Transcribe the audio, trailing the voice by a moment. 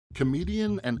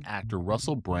Comedian and actor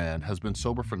Russell Brand has been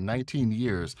sober for 19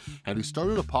 years, and he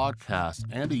started a podcast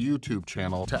and a YouTube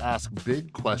channel to ask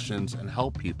big questions and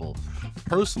help people.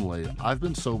 Personally, I've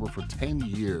been sober for 10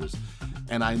 years,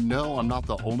 and I know I'm not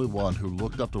the only one who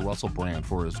looked up to Russell Brand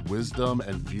for his wisdom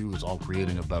and views on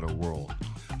creating a better world.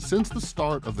 Since the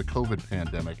start of the COVID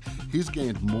pandemic, he's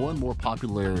gained more and more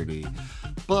popularity,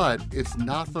 but it's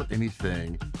not for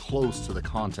anything close to the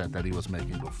content that he was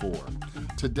making before.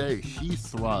 Today, he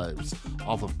thrives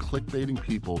off of clickbaiting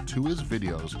people to his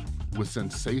videos with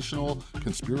sensational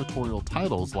conspiratorial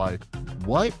titles like,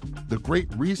 "What? The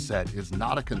Great Reset is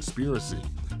not a conspiracy,"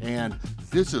 and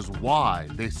 "This is why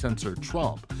they censored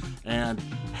Trump," and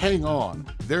 "Hang on,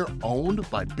 they're owned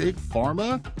by Big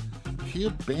Pharma?" He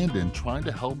abandoned trying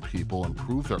to help people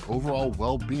improve their overall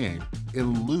well-being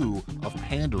in lieu of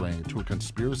pandering to a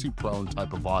conspiracy-prone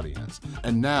type of audience.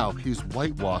 And now he's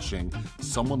whitewashing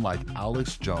someone like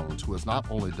Alex Jones, who has not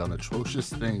only done atrocious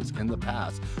things in the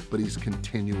past, but he's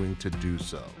continuing to do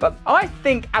so. But I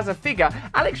think as a figure,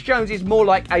 Alex Jones is more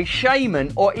like a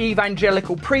shaman or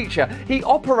evangelical preacher. He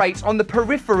operates on the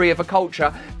periphery of a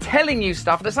culture, telling you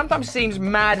stuff that sometimes seems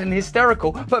mad and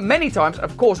hysterical, but many times,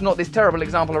 of course not this terrible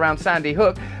example around Sandy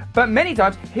Hook, but many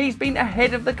times he's been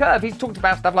ahead of the curve. He's talked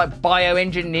about stuff like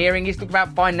bioengineering, he's talked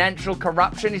about financial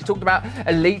corruption, he's talked about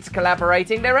elites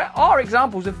collaborating. There are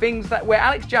examples of things where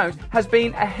Alex Jones has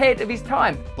been ahead of his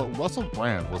time. But Russell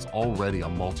Brand was already a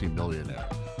multi-millionaire.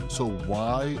 So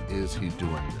why is he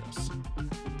doing this?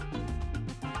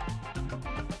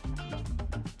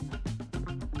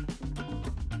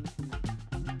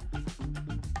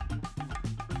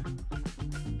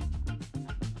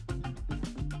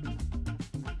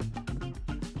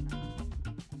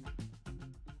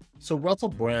 So Russell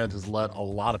Brand has let a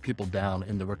lot of people down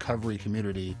in the recovery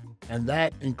community, and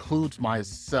that includes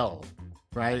myself,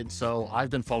 right? So I've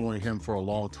been following him for a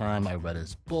long time. I read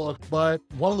his book, but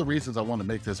one of the reasons I want to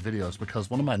make this video is because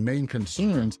one of my main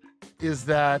concerns is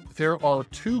that there are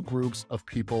two groups of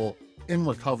people in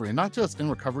recovery, not just in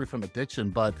recovery from addiction,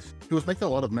 but he was making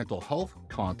a lot of mental health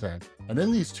content. And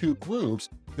in these two groups,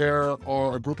 there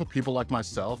are a group of people like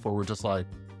myself where we're just like,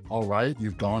 all right,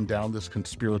 you've gone down this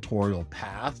conspiratorial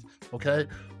path, okay?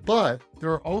 But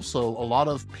there are also a lot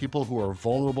of people who are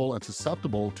vulnerable and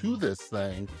susceptible to this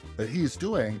thing that he's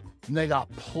doing, and they got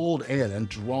pulled in and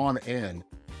drawn in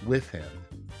with him.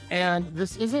 And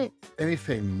this isn't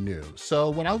anything new. So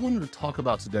what I wanted to talk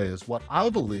about today is what I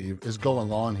believe is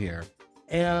going on here.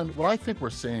 And what I think we're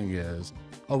seeing is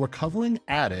a recovering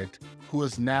addict who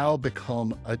has now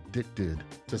become addicted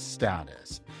to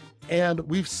status. And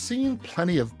we've seen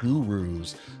plenty of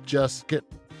gurus just get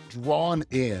drawn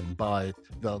in by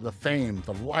the fame,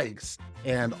 the likes,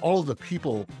 and all of the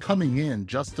people coming in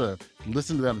just to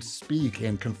listen to them speak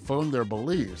and confirm their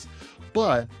beliefs.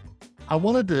 But I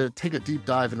wanted to take a deep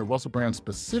dive into Russell Brand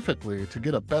specifically to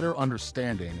get a better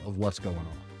understanding of what's going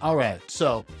on. All right,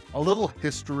 so a little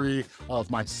history of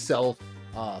myself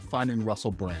finding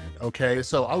Russell Brand, okay?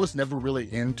 So I was never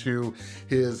really into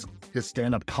his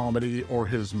stand-up comedy or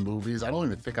his movies. I don't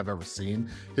even think I've ever seen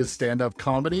his stand-up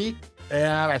comedy.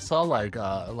 And I saw like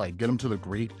Get Him to the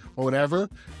Greek or whatever.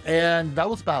 And that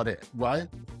was about it, right?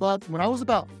 But when I was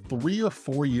about 3 or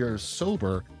 4 years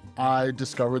sober, I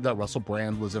discovered that Russell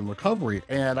Brand was in recovery.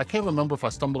 And I can't remember if I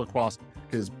stumbled across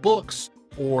his books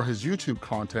or his YouTube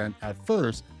content at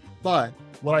first, but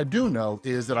what I do know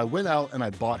is that I went out and I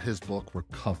bought his book,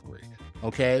 Recovery,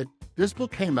 okay? This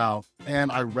book came out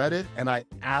and I read it and I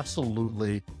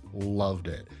absolutely loved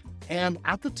it. And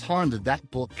at the time that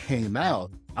that book came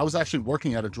out, I was actually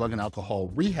working at a drug and alcohol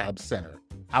rehab center.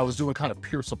 I was doing kind of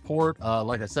peer support.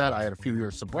 Like I said, I had a few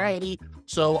years sobriety.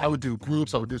 So I would do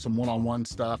groups, I would do some one-on-one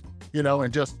stuff, you know,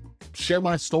 and just share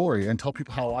my story and tell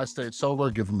people how I stayed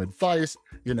sober, give them advice,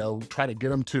 you know, try to get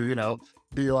them to, you know,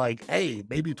 be like, hey,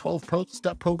 maybe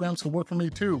 12-step programs can work for me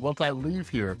too once I leave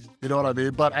here. You know what I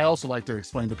mean? But I also like to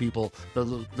explain to people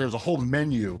there's a whole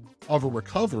menu of a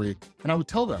recovery. And I would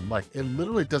tell them, like, it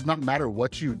literally does not matter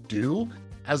what you do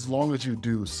as long as you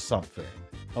do something.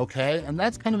 Okay? And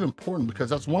that's kind of important because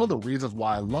that's one of the reasons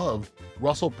why I love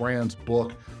Russell Brand's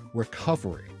book,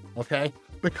 Recovery. Okay?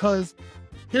 Because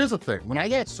here's the thing, when I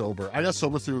got sober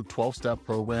through 12-step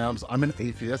programs. I'm an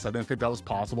atheist. I didn't think that was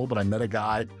possible, but I met a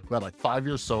guy who had like 5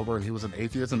 years sober and he was an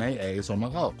atheist in AA. So I'm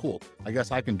like, oh, cool. I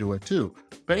guess I can do it too.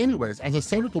 But anyways, as I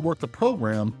started to work the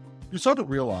program, you start to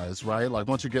realize, right? Like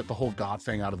once you get the whole God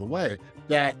thing out of the way,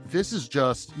 that this is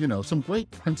just, you know, some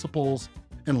great principles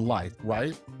in life,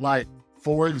 right? Like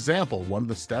For example, one of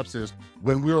the steps is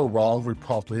when we were wrong, we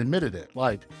promptly admitted it.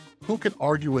 Like, who can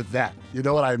argue with that? You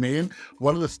know what I mean?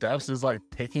 One of the steps is like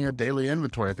taking a daily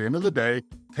inventory. At the end of the day,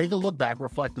 take a look back,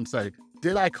 reflect, and say,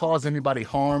 did I cause anybody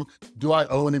harm? Do I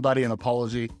owe anybody an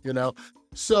apology? You know?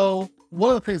 So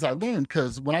one of the things I learned,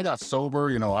 because when I got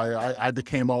sober, you know, I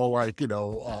became all like, you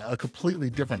know, a completely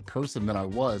different person than I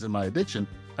was in my addiction.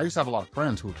 I used to have a lot of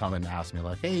friends who would come in and ask me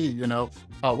like, hey, you know,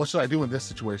 what should I do in this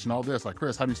situation? All this, like,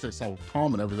 Chris, how do you stay so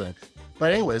calm and everything?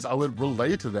 But anyways, I would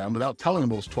relate to them without telling them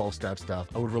those 12-step stuff.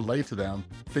 I would relate to them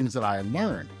things that I had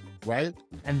learned, right?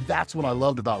 And that's what I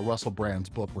loved about Russell Brand's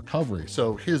book, Recovery.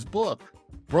 So his book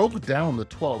broke down the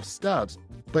 12 steps,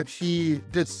 but he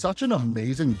did such an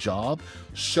amazing job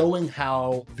showing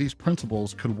how these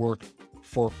principles could work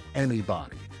for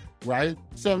anybody, right?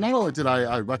 So not only did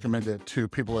I recommend it to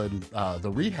people in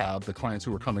the rehab, the clients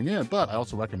who were coming in, but I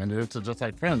also recommended it to just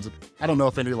like friends. I don't know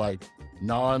if any like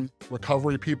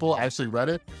non-recovery people actually read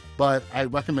it, but I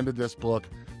recommended this book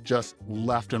just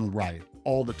left and right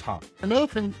all the time. Another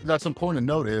thing that's important to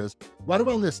note is right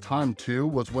around this time too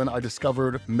was when I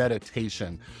discovered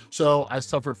meditation. So I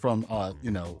suffered from, you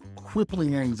know,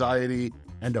 crippling anxiety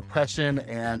and depression,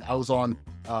 and I was on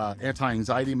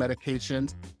anti-anxiety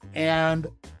medications, and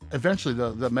eventually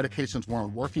the medications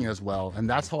weren't working as well. And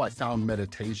that's how I found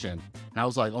meditation. And I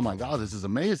was like, oh my God, this is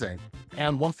amazing.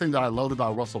 And one thing that I loved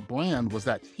about Russell Brand was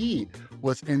that he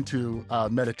was into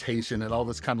meditation and all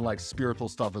this kind of like spiritual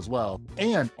stuff as well.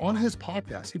 And on his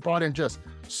podcast, he brought in just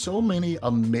so many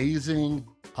amazing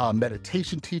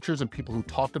meditation teachers and people who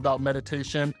talked about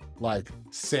meditation, like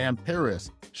Sam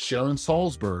Harris, Sharon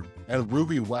Salzberg, and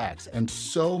Ruby Wax, and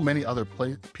so many other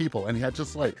people. And he had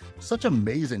just like such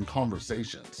amazing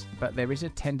conversations. But there is a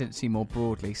tendency more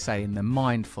broadly, say in the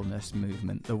mindfulness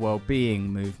movement, the well-being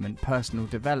movement, personal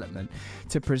development,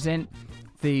 to present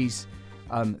these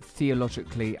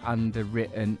theologically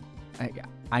underwritten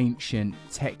ancient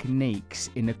techniques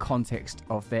in the context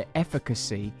of their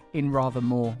efficacy in rather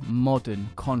more modern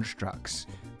constructs,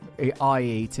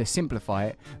 i.e., to simplify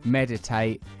it,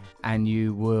 meditate and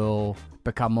you will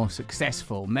become more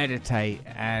successful, meditate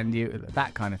and you,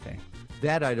 that kind of thing.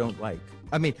 That I don't like.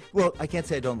 I mean, well, I can't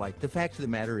say I don't like. The fact of the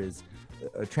matter is,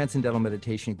 transcendental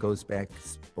meditation goes back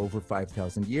over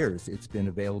 5,000 years. It's been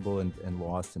available and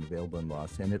lost and available and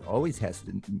lost. And it always has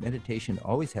to, meditation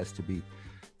always has to be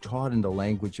taught in the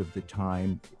language of the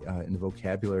time, in the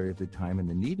vocabulary of the time and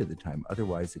the need of the time.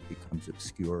 Otherwise, it becomes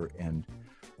obscure and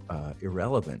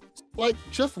irrelevant. Like,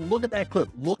 just look at that clip.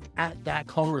 Look at that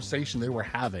conversation they were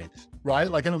having,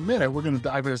 right? Like, in a minute, we're going to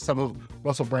dive into some of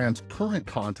Russell Brand's current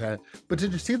content. But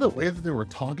did you see the way that they were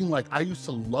talking? Like, I used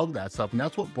to love that stuff. And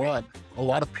that's what brought a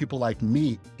lot of people like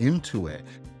me into it.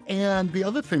 And the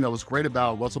other thing that was great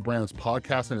about Russell Brand's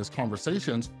podcast and his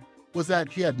conversations was that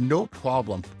he had no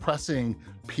problem pressing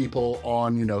people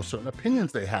on, you know, certain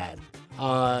opinions they had.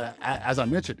 As I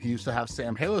mentioned, he used to have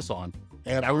Sam Harris on.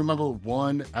 And I remember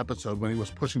one episode when he was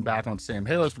pushing back on Sam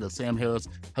Harris, because Sam Harris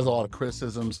has a lot of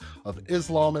criticisms of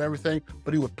Islam and everything,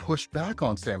 but he would push back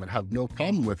on Sam and have no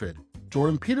problem with it.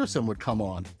 Jordan Peterson would come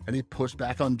on and he pushed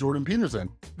back on Jordan Peterson.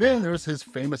 Then there's his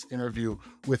famous interview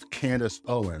with Candace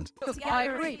Owens. I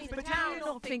agree, but do you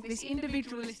not think this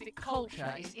individualistic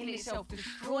culture is in itself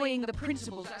destroying the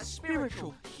principles at a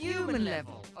spiritual, human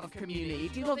level of community?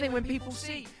 Do you not think when people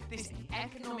see this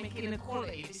economic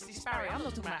inequality, this disparity, I'm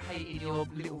not talking about hating your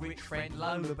little rich friend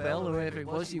Lola Bell or whoever it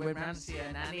was, you went round to see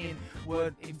her nanny and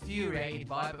were infuriated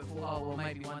by it, but thought, oh, well,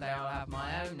 maybe one day I'll have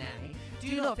my own nanny. Do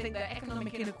you not think that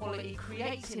economic inequality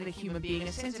creates in the human being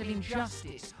a sense of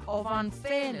injustice, of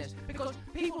unfairness? Because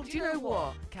people, do you know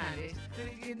what, Candice?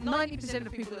 90%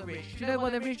 of people that are rich, do you know why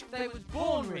they're rich? They was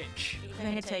born rich.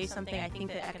 I'm going to tell you something. I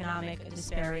think that economic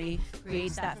disparity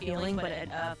creates that feeling, but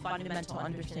a fundamental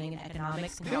understanding in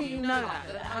economics can help You know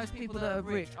that most people that are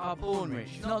rich are born rich.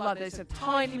 It's not like there's a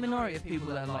tiny minority of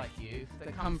people that are like you,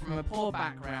 that come from a poor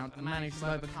background and manage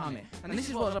to overcome it. And this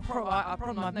is what's a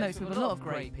problem I've noticed with a lot of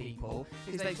great people,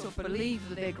 is they sort of believe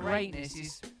that their greatness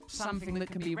is something that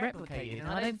can be replicated, and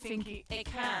I don't think it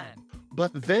can.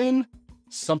 But then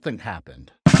something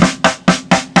happened.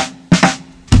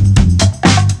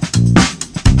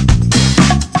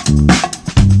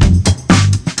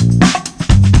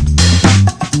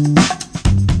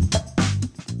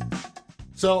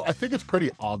 So I think it's pretty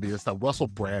obvious that Russell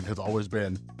Brand has always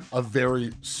been a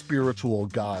very spiritual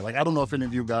guy. Like, I don't know if any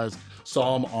of you guys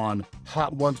saw him on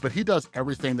Hot Ones, but he does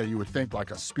everything that you would think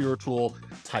like a spiritual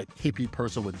type hippie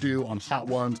person would do on Hot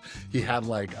Ones. He had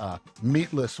like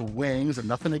meatless wings, and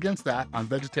nothing against that. I'm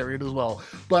vegetarian as well.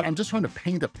 But I'm just trying to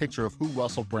paint a picture of who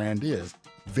Russell Brand is.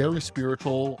 very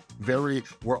spiritual,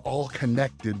 we're all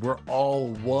connected, we're all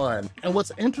one. And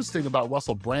what's interesting about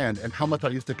Russell Brand and how much I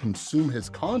used to consume his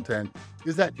content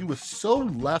is that he was so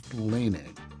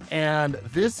left-leaning. And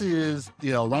this is,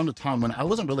 around the time when I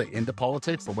wasn't really into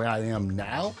politics the way I am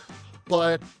now,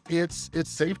 but it's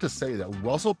safe to say that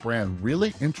Russell Brand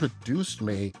really introduced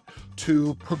me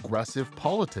to progressive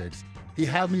politics. He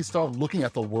had me start looking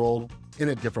at the world in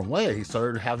a different way. He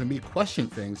started having me question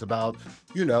things about,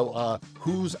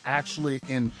 who's actually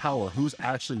in power, who's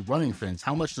actually running things,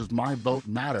 how much does my vote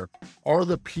matter? Are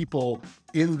the people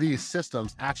in these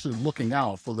systems actually looking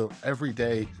out for the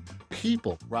everyday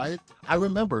people, right? I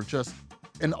remember just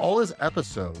in all his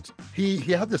episodes, he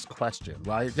had this question,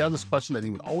 right? He had this question that he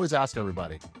would always ask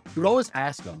everybody. He would always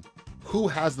ask them, who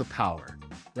has the power,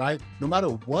 right? No matter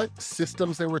what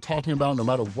systems they were talking about, no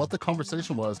matter what the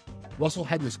conversation was, Russell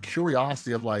had this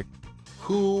curiosity of like,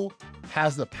 who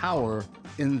has the power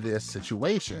in this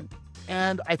situation?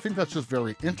 And I think that's just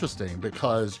very interesting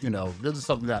because, this is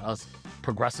something that us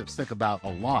progressives think about a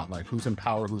lot, like who's in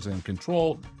power, who's in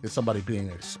control, is somebody being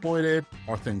exploited,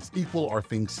 are things equal, are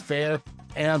things fair?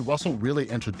 And Russell really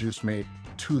introduced me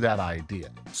to that idea.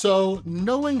 So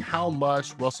knowing how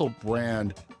much Russell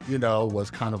Brand,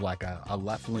 was kind of like a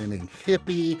left-leaning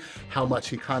hippie, how much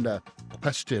he kind of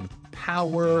questioned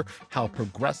power, how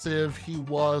progressive he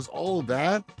was, all of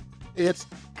that, it's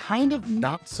kind of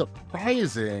not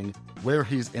surprising where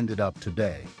he's ended up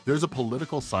today. There's a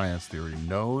political science theory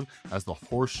known as the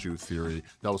horseshoe theory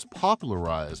that was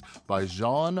popularized by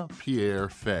Jean-Pierre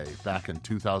Fay back in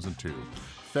 2002.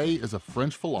 Fay is a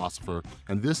French philosopher,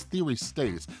 and this theory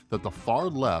states that the far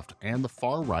left and the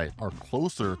far right are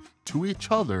closer to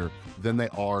each other than they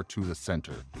are to the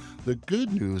center. The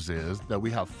good news is that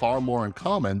we have far more in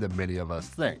common than many of us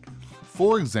think.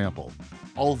 For example,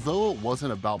 although it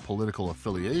wasn't about political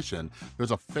affiliation,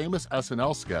 there's a famous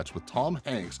SNL sketch with Tom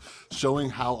Hanks showing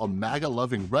how a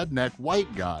MAGA-loving redneck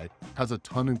white guy has a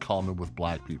ton in common with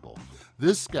black people.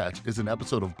 This sketch is an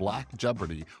episode of Black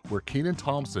Jeopardy where Kenan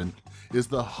Thompson is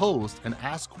the host and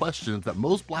asks questions that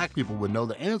most black people would know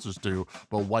the answers to,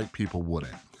 but white people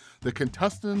wouldn't. The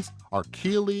contestants are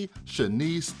Keely,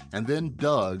 Shanice, and then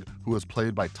Doug, who is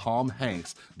played by Tom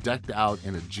Hanks, decked out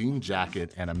in a jean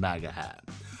jacket and a MAGA hat.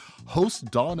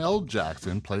 Host Donnell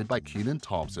Jackson, played by Kenan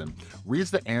Thompson, reads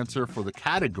the answer for the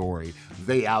category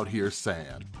They Out Here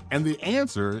Saying. And the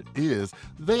answer is,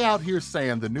 they out here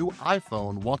saying the new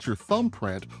iPhone wants your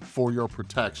thumbprint for your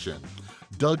protection.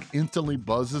 Doug instantly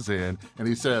buzzes in and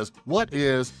he says, "What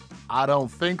is? I don't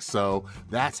think so.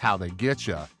 That's how they get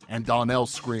ya." And Donnell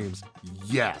screams,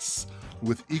 "Yes."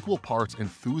 With equal parts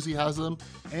enthusiasm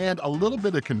and a little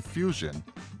bit of confusion.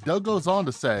 Doug goes on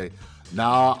to say,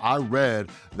 "Nah, I read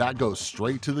that goes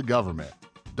straight to the government."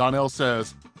 Donnell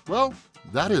says, "Well,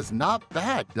 that is not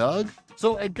bad, Doug."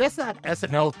 So I guess that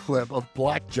SNL clip of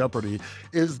Black Jeopardy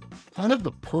is kind of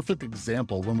the perfect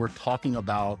example when we're talking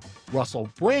about Russell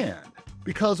Brand.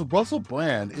 Because Russell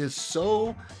Brand is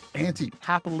so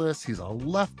anti-capitalist, he's a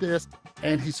leftist,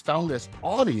 and he's found this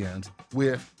audience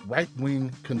with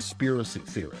right-wing conspiracy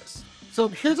theorists. So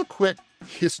here's a quick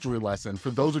history lesson for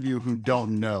those of you who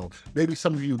don't know, maybe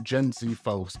some of you Gen Z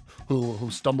folks who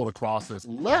stumbled across this.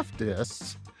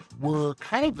 Leftists were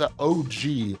kind of the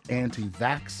OG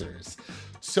anti-vaxxers.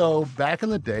 So back in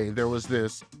the day, there was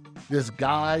this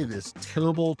guy, this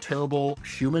terrible, terrible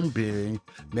human being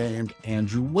named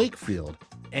Andrew Wakefield.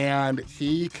 And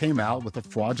he came out with a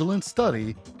fraudulent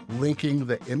study linking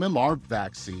the MMR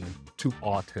vaccine to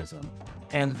autism.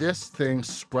 And this thing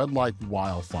spread like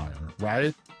wildfire,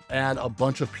 right? And a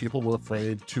bunch of people were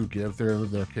afraid to give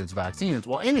their kids vaccines.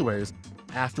 Well, anyways,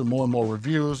 after more and more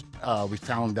reviews, we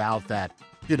found out that,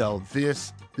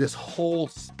 this whole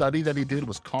study that he did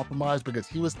was compromised because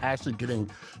he was actually getting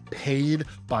paid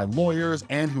by lawyers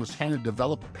and he was trying to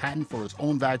develop a patent for his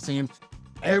own vaccine.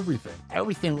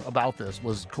 Everything about this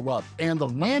was corrupt. And The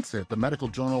Lancet, the medical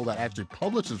journal that actually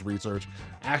publishes research,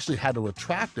 actually had to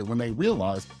retract it when they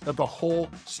realized that the whole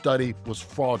study was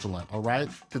fraudulent, all right?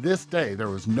 To this day,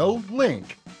 there is no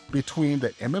link between the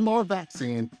MMR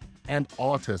vaccine and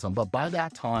autism, but by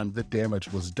that time, the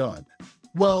damage was done.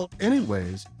 Well,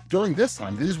 anyways, during this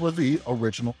time, these were the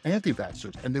original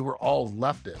anti-vaxxers, and they were all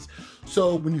leftists.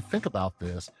 So when you think about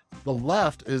this, the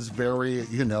left is very,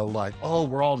 like, oh,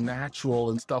 we're all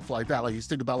natural and stuff like that. Like you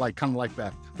think about kind of like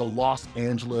that, the Los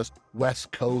Angeles,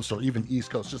 West Coast, or even East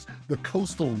Coast, just the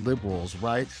coastal liberals,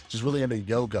 right? Just really into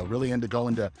yoga, really into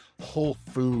going to Whole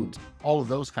Foods, all of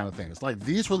those kind of things. Like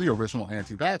these were the original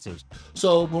anti-vaxxers.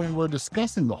 So when we're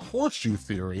discussing the horseshoe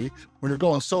theory, when you're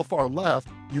going so far left,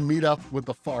 you meet up with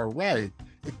the far right.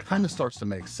 it kind of starts to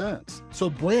make sense. So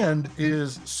Brand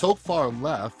is so far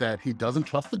left that he doesn't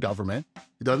trust the government,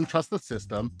 he doesn't trust the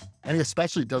system, and he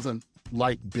especially doesn't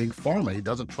like big pharma. He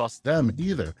doesn't trust them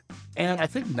either. And I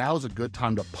think now is a good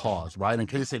time to pause, right? In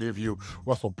case any of you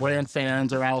Russell Brand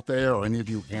fans are out there or any of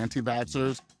you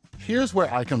anti-vaxxers, here's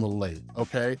where I can relate,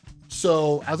 okay?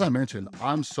 So as I mentioned,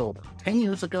 I'm sober. 10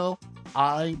 years ago,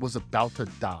 I was about to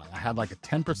die. I had like a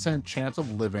 10% chance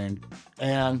of living,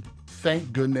 and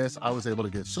thank goodness I was able to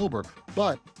get sober.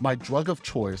 But my drug of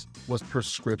choice was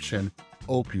prescription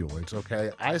opioids,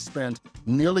 okay? I spent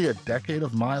nearly a decade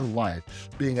of my life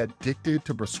being addicted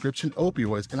to prescription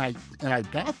opioids, and I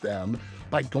got them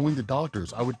by going to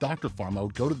doctors. I would doctor farm, I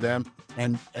would go to them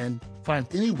and find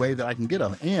any way that I can get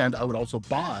them. And I would also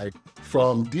buy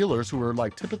from dealers who were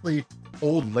like typically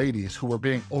old ladies who were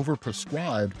being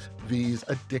overprescribed these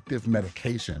addictive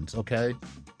medications, okay?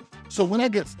 So when I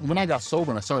got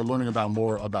sober and I started learning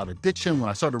more about addiction, when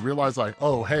I started to realize like,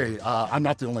 oh, hey, I'm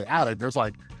not the only addict. There's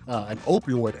like an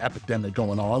opioid epidemic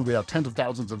going on. We have tens of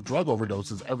thousands of drug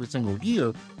overdoses every single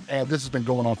year. And this has been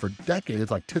going on for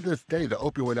decades. Like to this day, the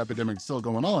opioid epidemic is still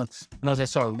going on. And as I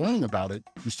started learning about it,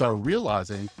 we started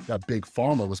realizing that big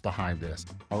pharma was behind this,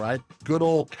 all right? Good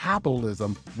old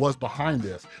capitalism was behind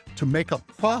this. To make a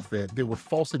profit, they were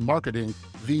falsely marketing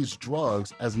these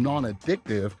drugs as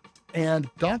non-addictive, and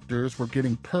doctors were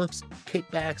getting perks,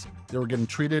 kickbacks, they were getting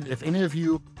treated. If any of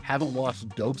you haven't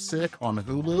watched Dope Sick on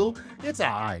Hulu, it's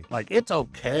alright, like it's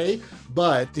okay.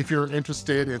 But if you're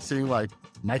interested in seeing like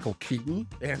Michael Keaton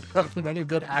and many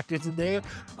good actors in there,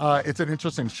 it's an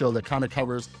interesting show that kind of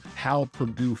covers how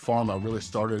Purdue Pharma really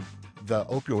started the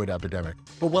opioid epidemic.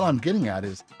 But what I'm getting at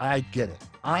is, I get it.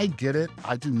 I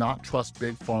do not trust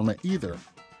big pharma either.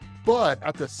 But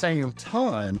at the same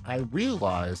time, I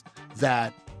realized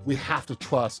that we have to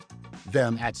trust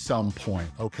them at some point,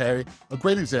 okay? A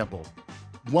great example.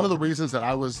 One of the reasons that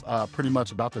I was pretty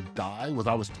much about to die was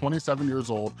I was 27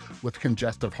 years old with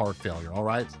congestive heart failure, all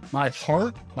right? My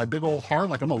heart, my big old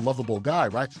heart, like I'm a lovable guy,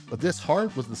 right? But this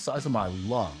heart was the size of my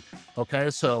lung,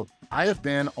 okay? So I have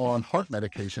been on heart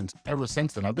medications ever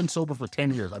since then. I've been sober for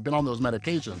 10 years. I've been on those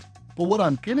medications. But what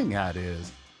I'm getting at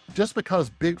is, just because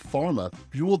big pharma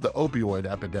fueled the opioid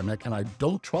epidemic and I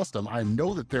don't trust them, I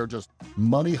know that they're just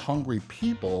money-hungry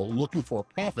people looking for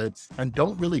profits and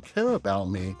don't really care about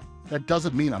me, that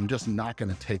doesn't mean I'm just not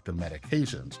gonna take the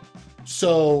medications.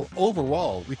 So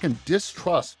overall, we can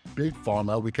distrust big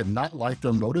pharma, we can not like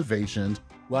their motivations,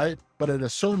 right? But at a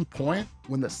certain point,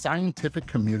 when the scientific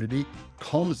community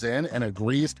comes in and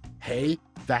agrees, hey,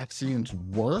 vaccines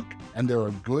work and they're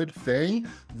a good thing,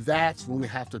 that's when we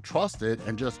have to trust it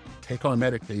and just take our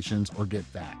medications or get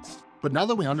vaxxed. But now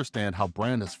that we understand how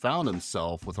Brand has found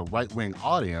himself with a right-wing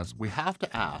audience, we have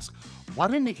to ask, why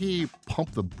didn't he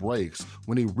pump the brakes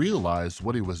when he realized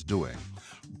what he was doing?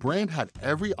 Brand had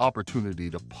every opportunity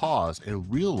to pause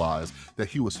and realize that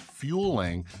he was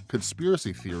fueling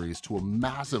conspiracy theories to a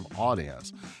massive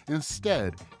audience.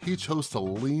 Instead, he chose to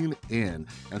lean in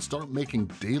and start making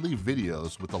daily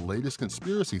videos with the latest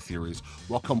conspiracy theories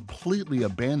while completely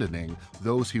abandoning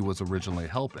those he was originally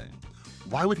helping.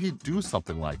 Why would he do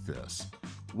something like this?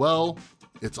 Well,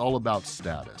 it's all about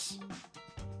status.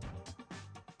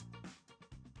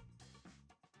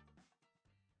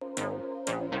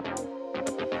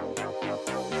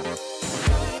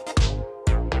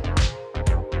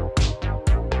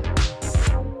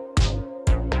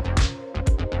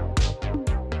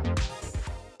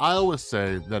 I always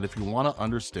say that if you want to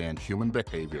understand human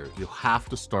behavior, you have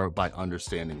to start by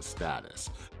understanding status.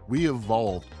 We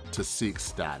evolved to seek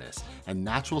status, and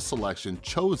natural selection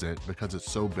chose it because it's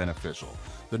so beneficial.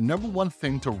 The number one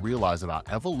thing to realize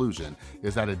about evolution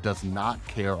is that it does not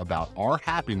care about our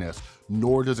happiness,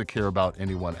 nor does it care about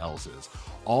anyone else's.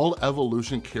 All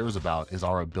evolution cares about is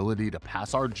our ability to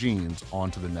pass our genes on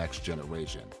to the next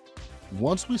generation.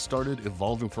 Once we started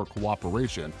evolving for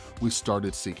cooperation, we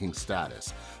started seeking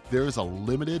status. There is a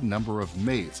limited number of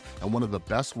mates, and one of the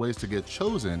best ways to get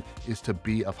chosen is to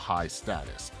be of high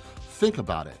status. Think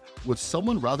about it. Would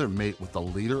someone rather mate with the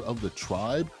leader of the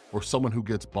tribe or someone who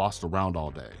gets bossed around all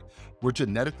day? We're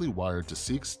genetically wired to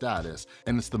seek status,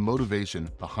 and it's the motivation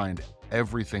behind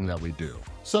everything that we do.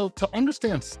 So to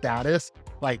understand status,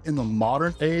 like in the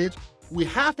modern age, we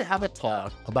have to have a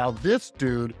talk about this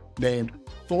dude named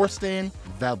Thorstein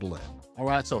Veblen. All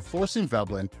right, so Thorstein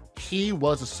Veblen, he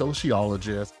was a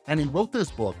sociologist, and he wrote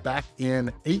this book back in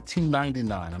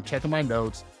 1899. I'm checking my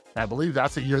notes. I believe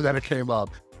that's the year that it came up.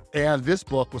 And this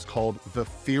book was called The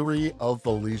Theory of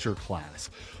the Leisure Class.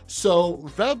 So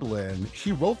Veblen,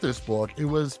 he wrote this book. It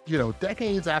was,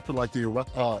 decades after like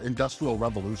the Industrial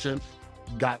Revolution.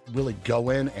 got really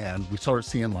going and we started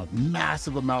seeing like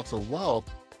massive amounts of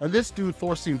wealth. And this dude,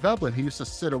 Thorstein Veblen, he used to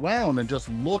sit around and just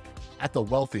look at the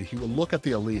wealthy. He would look at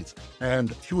the elites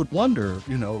and he would wonder,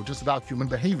 you know, just about human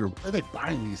behavior. Why are they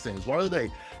buying these things? Why are they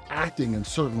acting in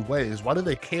certain ways? Why do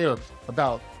they care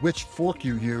about which fork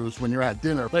you use when you're at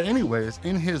dinner? But anyways,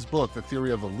 in his book, The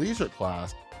Theory of the Leisure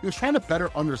Class, he was trying to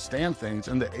better understand things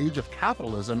in the age of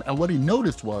capitalism, and what he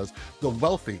noticed was the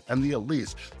wealthy and the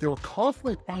elites, they were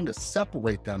constantly trying to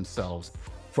separate themselves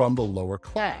from the lower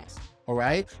class, all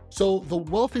right? So the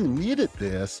wealthy needed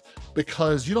this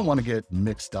because you don't want to get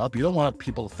mixed up. You don't want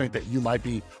people to think that you might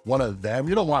be one of them.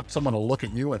 You don't want someone to look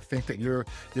at you and think that you're,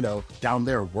 you know, down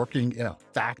there working in a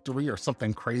factory or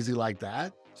something crazy like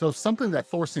that. So something that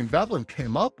Thorstein Veblen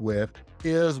came up with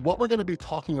is what we're going to be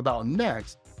talking about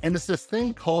next. And it's this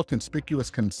thing called conspicuous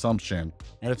consumption,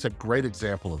 and it's a great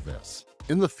example of this.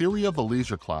 In The Theory of the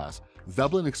Leisure Class,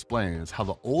 Veblen explains how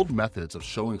the old methods of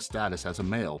showing status as a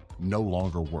male no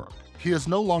longer work. He is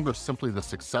no longer simply the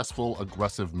successful,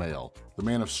 aggressive male, the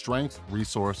man of strength,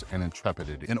 resource, and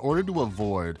intrepidity. In order to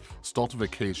avoid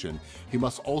stultification, he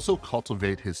must also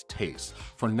cultivate his taste,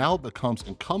 for now it becomes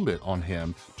incumbent on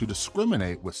him to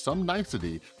discriminate with some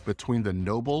nicety between the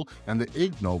noble and the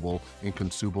ignoble in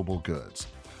consumable goods.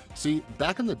 See,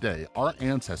 back in the day, our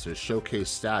ancestors showcased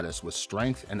status with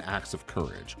strength and acts of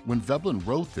courage. When Veblen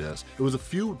wrote this, it was a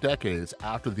few decades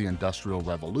after the Industrial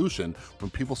Revolution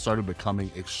when people started becoming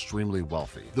extremely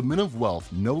wealthy. The men of wealth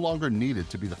no longer needed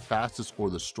to be the fastest or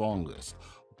the strongest,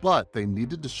 but they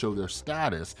needed to show their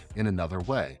status in another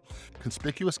way.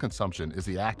 Conspicuous consumption is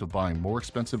the act of buying more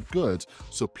expensive goods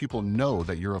so people know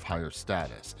that you're of higher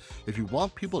status. If you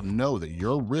want people to know that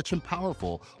you're rich and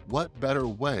powerful, what better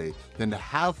way than to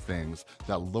have things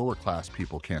that lower class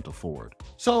people can't afford?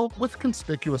 So with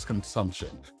conspicuous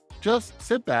consumption, just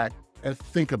sit back and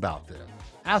think about this.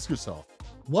 Ask yourself,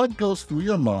 what goes through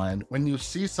your mind when you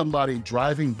see somebody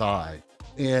driving by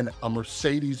in a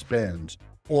Mercedes-Benz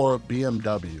or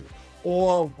BMW?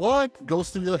 Or what goes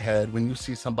through your head when you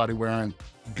see somebody wearing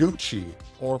Gucci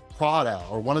or Prada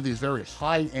or one of these very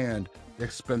high-end,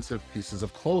 expensive pieces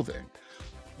of clothing?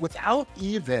 Without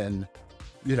even,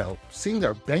 you know, seeing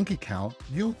their bank account,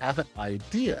 you have an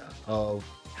idea of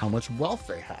how much wealth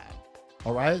they have.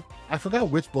 All right? I forgot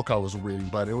which book I was reading,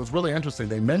 but it was really interesting.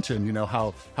 They mentioned, you know,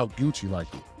 how Gucci, like,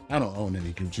 I don't own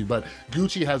any Gucci, but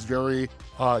Gucci has very,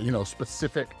 you know,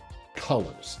 specific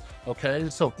colors. Okay,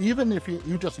 so even if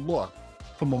you just look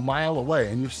from a mile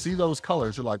away and you see those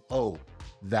colors, you're like, oh,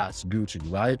 that's Gucci,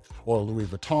 right? Or Louis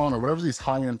Vuitton or whatever these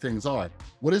high-end things are.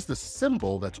 What is the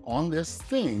symbol that's on this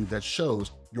thing that shows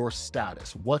your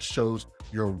status? What shows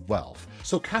your wealth?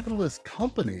 So capitalist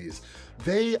companies,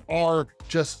 they are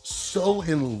just so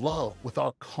in love with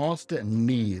our constant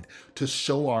need to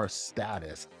show our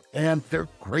status. And they're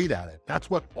great at it. That's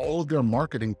what all of their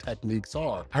marketing techniques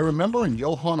are. I remember in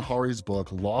Johann Hari's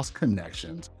book, Lost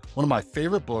Connections, one of my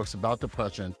favorite books about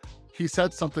depression, he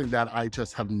said something that I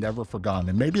just have never forgotten.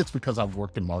 And maybe it's because I've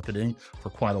worked in marketing for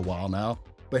quite a while now,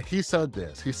 but he said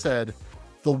this. He said,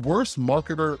 the worst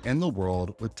marketer in the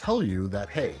world would tell you that,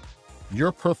 hey,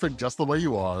 you're perfect just the way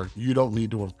you are. You don't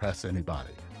need to impress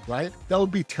anybody, right? That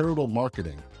would be terrible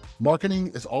marketing. Marketing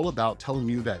is all about telling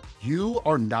you that you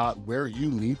are not where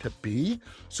you need to be,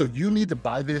 so you need to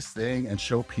buy this thing and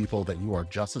show people that you are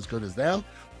just as good as them,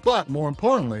 but more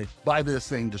importantly, buy this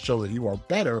thing to show that you are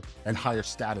better and higher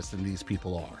status than these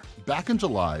people are. Back in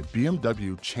July,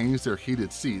 BMW changed their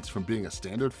heated seats from being a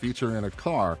standard feature in a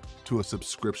car to a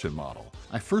subscription model.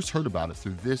 I first heard about it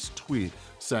through this tweet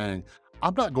saying,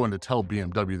 I'm not going to tell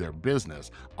BMW their business.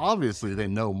 Obviously, they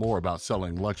know more about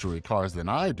selling luxury cars than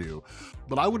I do,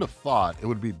 but I would have thought it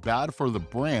would be bad for the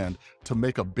brand to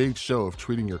make a big show of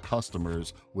treating your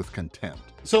customers with contempt.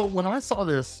 So when I saw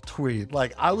this tweet,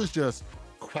 like, I was just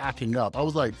cracking up. I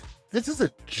was like, this is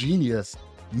a genius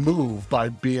move by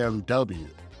BMW.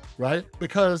 Right?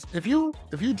 Because if you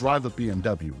drive a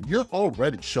BMW, you're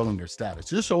already showing your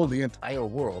status. You're showing the entire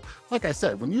world. Like I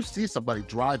said, when you see somebody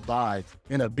drive by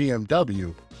in a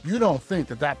BMW, you don't think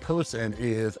that that person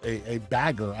is a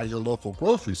bagger at your local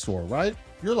grocery store, right?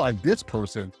 You're like, this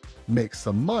person makes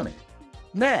some money.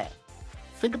 Now,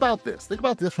 think about this. Think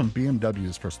about this from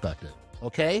BMW's perspective.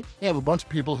 Okay, they have a bunch of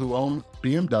people who own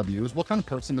BMWs. What kind of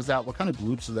person is that? What kind of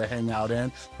groups do they hang out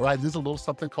in? All right, there's a little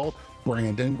something called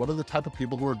branding. What are the type of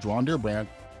people who are drawn to your brand?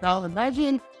 Now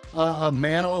imagine a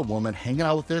man or a woman hanging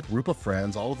out with their group of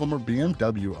friends. All of them are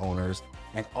BMW owners,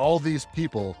 and all these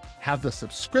people have the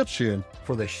subscription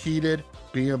for the heated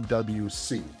BMW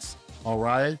seats. All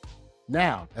right,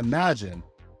 now imagine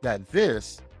that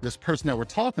this person that we're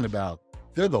talking about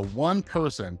They're the one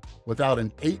person without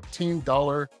an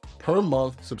 $18 per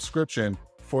month subscription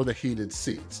for the heated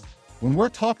seats. When we're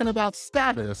talking about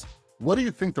status, what do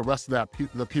you think the rest of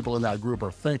the people in that group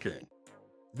are thinking?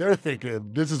 They're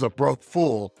thinking, this is a broke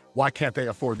fool. Why can't they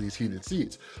afford these heated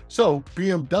seats? So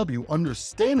BMW,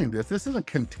 understanding this isn't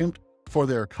contempt for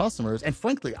their customers. And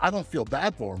frankly, I don't feel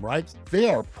bad for them, right? They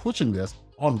are pushing this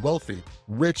on wealthy,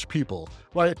 rich people,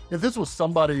 right? If this was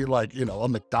somebody like, a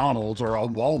McDonald's or a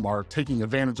Walmart taking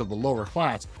advantage of the lower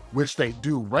class, which they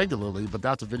do regularly, but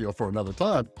that's a video for another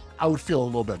time, I would feel a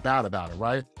little bit bad about it,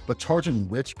 right? But charging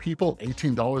rich people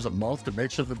 $18 a month to make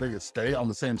sure that they could stay on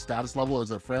the same status level as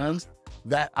their friends,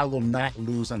 that I will not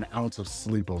lose an ounce of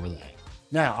sleep over that.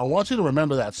 Now, I want you to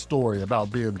remember that story about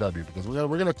BMW because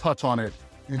we're gonna touch on it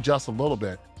in just a little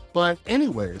bit. But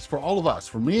anyways, for all of us,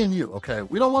 for me and you, okay,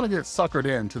 we don't want to get suckered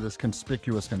into this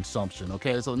conspicuous consumption,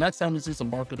 okay? So next time you see some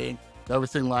marketing,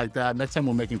 everything like that, next time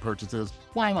we're making purchases,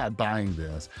 why am I buying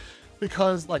this?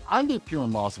 Because I live here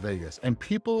in Las Vegas and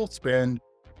people spend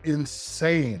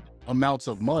insane amounts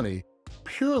of money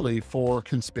purely for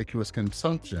conspicuous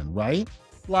consumption, right?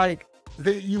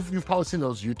 You've probably seen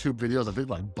those YouTube videos. I think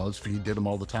BuzzFeed did them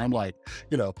all the time.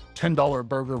 $10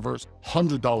 burger versus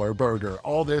 $100 burger,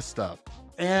 all this stuff.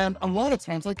 And a lot of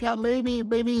times, maybe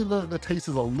the taste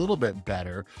is a little bit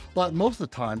better, but most of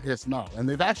the time it's not. And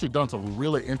they've actually done some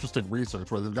really interesting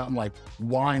research where they've gotten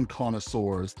wine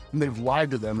connoisseurs and they've lied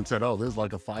to them and said, oh, this is a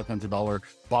 $500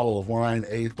 bottle of wine,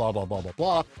 aged, blah, blah, blah, blah,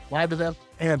 blah, lied to them.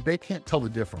 And they can't tell the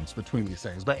difference between these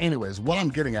things. But anyways, what I'm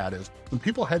getting at is when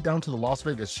people head down to the Las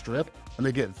Vegas Strip and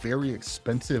they get very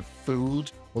expensive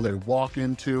food, or they walk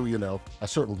into, a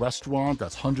certain restaurant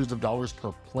that's hundreds of dollars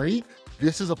per plate,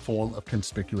 this is a form of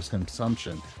conspicuous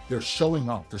consumption. They're showing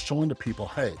off. They're showing to people,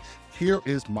 hey, here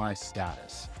is my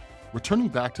status. Returning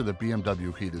back to the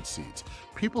BMW heated seats,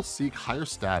 people seek higher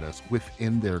status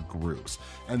within their groups.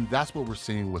 And that's what we're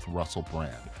seeing with Russell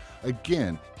Brand.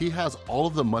 Again, he has all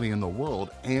of the money in the world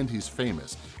and he's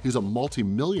famous. He's a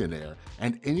multi-millionaire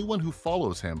and anyone who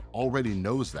follows him already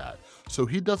knows that. So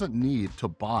he doesn't need to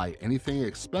buy anything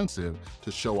expensive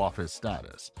to show off his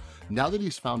status. Now that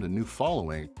he's found a new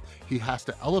following, he has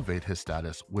to elevate his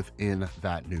status within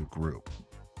that new group.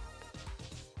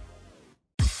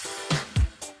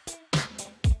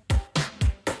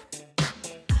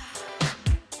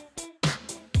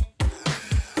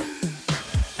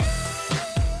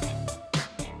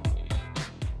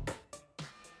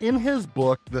 In his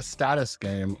book, The Status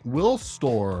Game, Will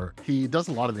Storr, he does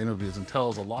a lot of interviews and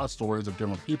tells a lot of stories of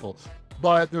different people.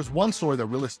 But there's one story that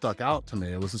really stuck out to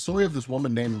me. It was the story of this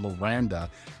woman named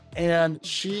Miranda, and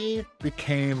she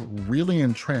became really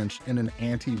entrenched in an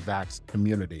anti-vax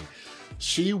community.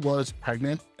 She was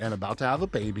pregnant and about to have a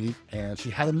baby, and she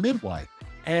had a midwife.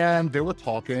 And they were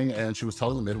talking, and she was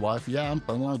telling the midwife, yeah, I'm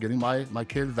planning on getting my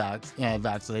kid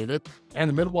vaccinated. And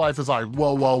the midwife is like,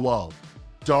 whoa, whoa, whoa.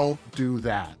 Don't do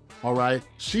that, all right?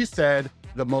 She said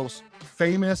the most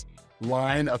famous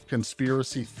line of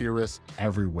conspiracy theorists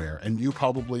everywhere, and you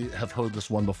probably have heard this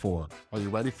one before. Are you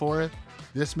ready for it?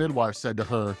 This midwife said to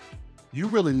her, you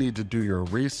really need to do your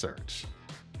research,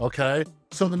 okay?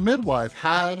 So the midwife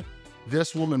had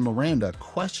this woman, Miranda,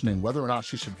 questioning whether or not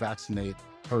she should vaccinate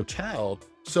her child.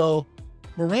 So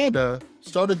Miranda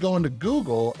started going to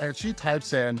Google and she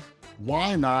types in,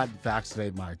 why not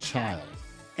vaccinate my child?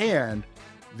 And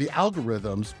the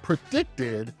algorithms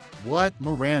predicted what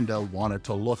Miranda wanted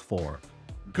to look for.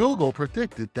 Google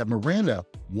predicted that Miranda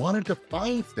wanted to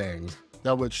find things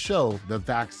that would show the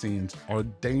vaccines are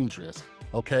dangerous,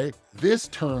 okay? This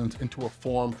turns into a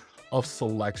form of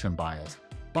selection bias.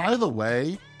 By the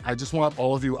way, I just want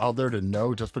all of you out there to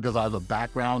know, just because I have a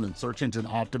background in search engine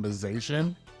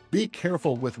optimization, be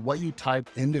careful with what you type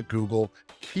into Google.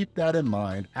 Keep that in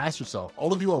mind. Ask yourself,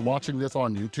 all of you are watching this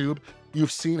on YouTube,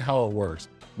 you've seen how it works.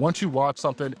 Once you watch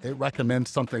something, it recommends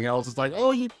something else. It's like,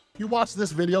 oh, you watched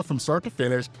this video from start to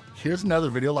finish. Here's another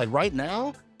video. Like right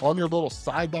now, on your little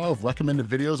sidebar of recommended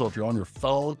videos, or if you're on your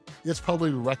phone, it's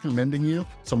probably recommending you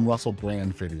some Russell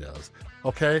Brand videos,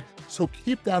 okay? So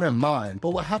keep that in mind.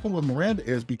 But what happened with Miranda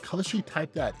is because she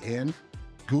typed that in,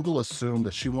 Google assumed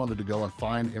that she wanted to go and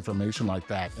find information like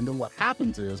that. And then what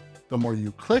happens is the more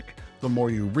you click, the more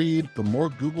you read, the more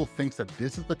Google thinks that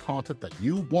this is the content that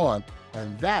you want.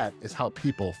 And that is how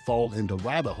people fall into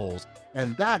rabbit holes.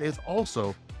 And that is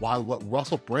also why what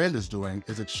Russell Brand is doing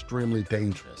is extremely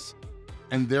dangerous.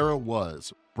 And there it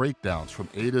was, breakdowns from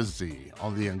A to Z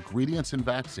on the ingredients in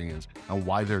vaccines and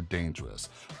why they're dangerous.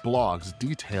 Blogs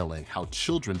detailing how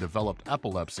children developed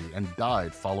epilepsy and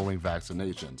died following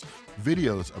vaccinations.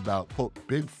 Videos about, quote,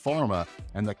 big pharma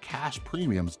and the cash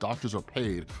premiums doctors are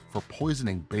paid for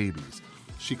poisoning babies.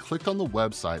 she clicked on the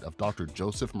website of Dr.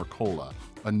 Joseph Mercola,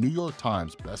 a New York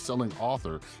Times bestselling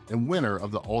author and winner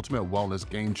of the Ultimate Wellness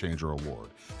Game Changer Award.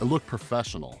 It looked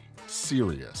professional,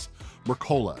 serious.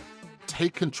 Mercola,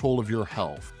 take control of your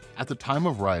health. At the time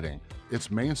of writing, its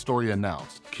main story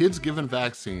announced, kids given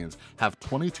vaccines have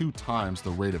 22 times the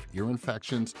rate of ear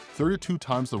infections, 32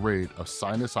 times the rate of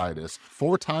sinusitis,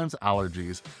 4 times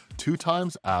allergies, 2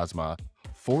 times asthma,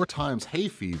 4 times hay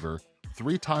fever,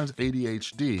 3 times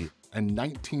ADHD, and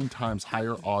 19 times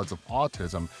higher odds of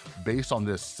autism based on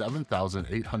this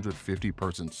 7,850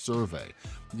 person survey.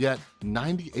 Yet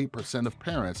 98% of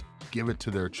parents give it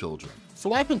to their children.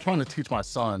 So I've been trying to teach my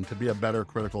son to be a better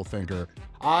critical thinker.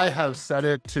 I have said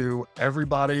it to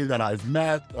everybody that I've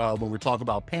met when we talk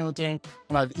about parenting,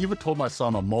 and I've even told my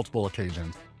son on multiple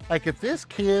occasions, like if this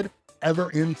kid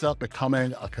ever ends up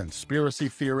becoming a conspiracy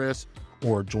theorist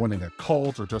or joining a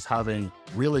cult or just having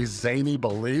really zany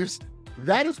beliefs,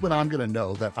 that is when I'm gonna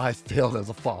know that I failed as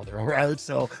a father, right?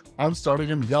 So I'm starting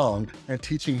him young and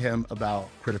teaching him about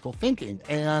critical thinking.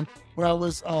 And when I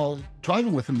was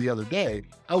driving with him the other day,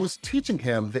 I was teaching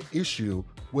him the issue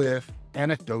with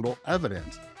anecdotal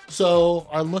evidence. So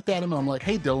I looked at him and I'm like,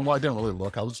 hey, Dylan, well, I didn't really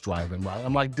look, I was driving, right?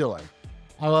 I'm like, Dylan,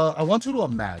 I want you to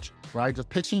imagine, right? Just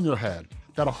picture in your head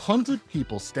that 100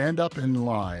 people stand up in a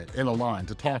line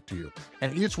to talk to you.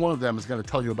 And each one of them is gonna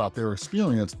tell you about their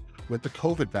experience with the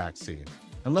COVID vaccine.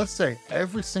 And let's say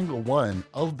every single one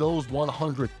of those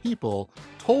 100 people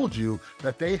told you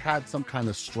that they had some kind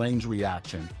of strange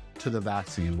reaction to the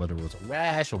vaccine, whether it was a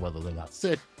rash or whether they got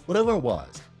sick, whatever it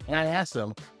was. And I asked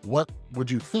them, what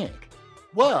would you think?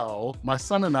 Well, my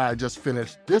son and I just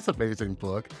finished this amazing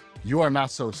book, You Are Not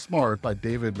So Smart by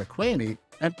David McCraney.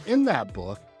 And in that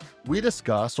book, we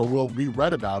discussed, or we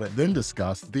read about it, then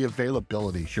discussed the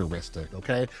availability heuristic,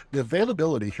 okay? The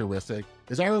availability heuristic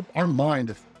is our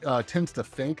mind tends to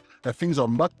think that things are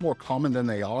much more common than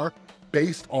they are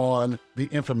based on the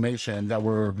information that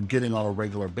we're getting on a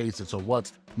regular basis, or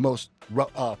what's most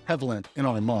prevalent in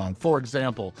our mind. For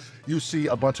example, you see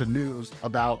a bunch of news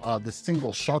about the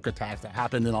single shark attacks that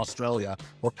happened in Australia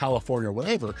or California or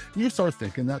whatever, and you start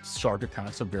thinking that shark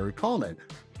attacks are very common.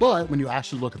 But when you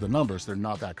actually look at the numbers, they're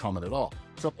not that common at all.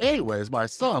 So anyways, my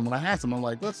son, when I asked him, I'm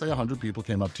like, let's say 100 people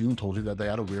came up to you and told you that they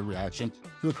had a weird reaction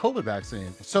to the COVID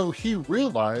vaccine. So he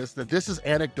realized that this is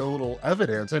anecdotal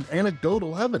evidence, and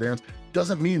anecdotal evidence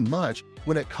doesn't mean much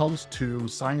when it comes to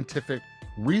scientific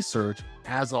research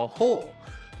as a whole.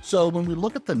 So when we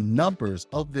look at the numbers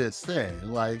of this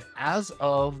thing, like as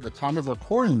of the time of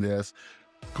recording this,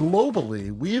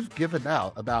 globally, we've given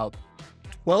out about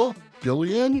 12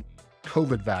 billion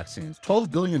COVID vaccines, 12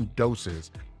 billion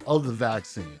doses of the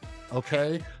vaccine,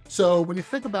 okay? So when you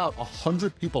think about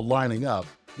 100 people lining up,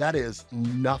 that is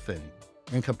nothing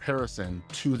in comparison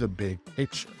to the big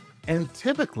picture. And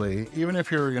typically, even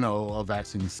if you're, a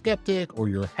vaccine skeptic or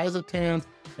you're hesitant,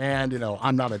 and,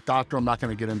 I'm not a doctor, I'm not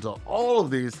gonna get into all of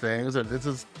these things, and this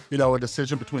is, a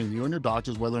decision between you and your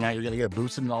doctors, whether or not you're gonna get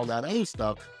boosted and all that other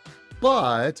stuff.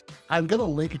 But I'm gonna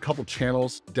link a couple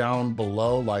channels down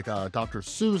below, like Dr.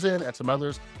 Susan and some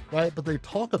others, right? But they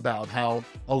talk about how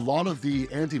a lot of the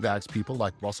anti-vax people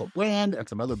like Russell Brand and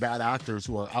some other bad actors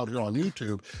who are out here on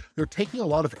YouTube, they're taking a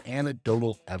lot of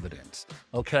anecdotal evidence,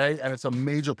 okay? And it's a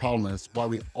major problem, and it's why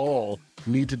we all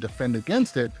need to defend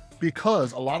against it,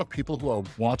 because a lot of people who are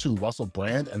watching Russell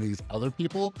Brand and these other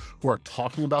people who are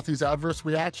talking about these adverse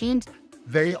reactions,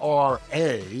 they are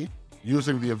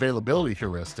using the availability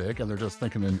heuristic, and they're just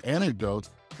thinking in anecdotes,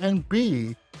 and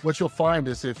B, what you'll find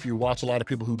is if you watch a lot of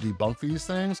people who debunk these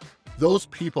things, those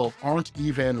people aren't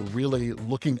even really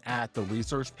looking at the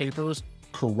research papers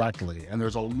correctly, and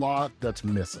there's a lot that's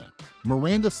missing.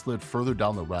 Miranda slid further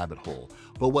down the rabbit hole,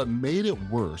 but what made it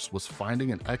worse was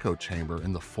finding an echo chamber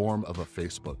in the form of a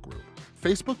Facebook group.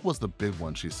 Facebook was the big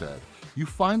one, she said. You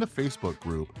find a Facebook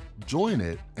group, join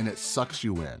it, and it sucks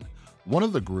you in. One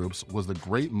of the groups was the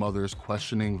Great Mothers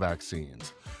Questioning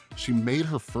Vaccines. She made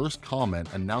her first comment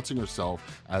announcing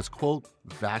herself as, quote,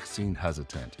 vaccine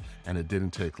hesitant, and it didn't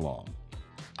take long.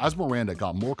 As Miranda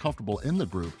got more comfortable in the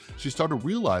group, she started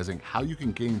realizing how you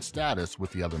can gain status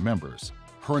with the other members.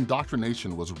 Her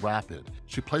indoctrination was rapid.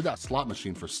 She played that slot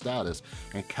machine for status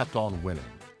and kept on winning.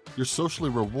 You're socially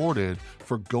rewarded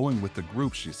for going with the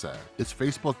group, she said. It's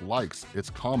Facebook likes, it's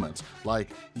comments like,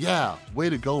 yeah, way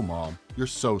to go, mom. You're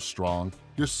so strong.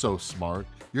 You're so smart.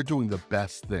 You're doing the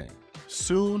best thing.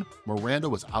 Soon, Miranda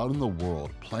was out in the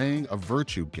world playing a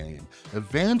virtue game,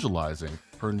 evangelizing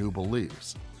her new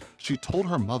beliefs. She told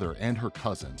her mother and her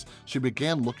cousins. She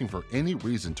began looking for any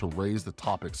reason to raise the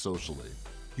topic socially.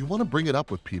 You want to bring it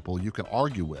up with people you can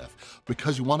argue with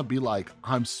because you want to be like,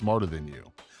 I'm smarter than you.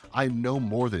 I know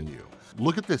more than you.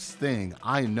 Look at this thing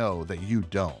I know that you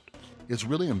don't. It's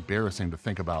really embarrassing to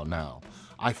think about now.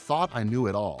 I thought I knew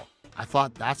it all. I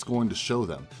thought that's going to show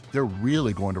them. They're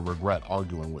really going to regret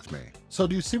arguing with me. So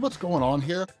do you see what's going on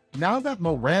here? Now that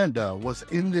Miranda was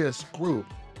in this group,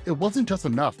 it wasn't just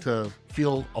enough to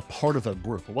feel a part of a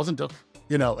group. It wasn't just,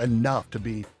 enough to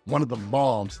be one of the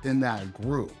moms in that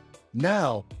group.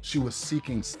 Now she was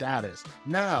seeking status.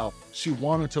 Now she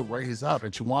wanted to raise up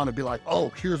and she wanted to be like,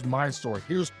 oh, here's my story.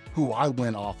 Here's who I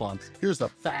went off on. Here's the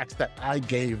facts that I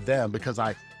gave them because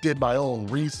I did my own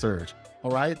research.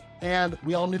 All right. And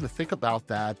we all need to think about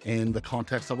that in the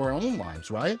context of our own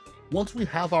lives, right? Once we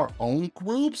have our own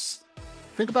groups,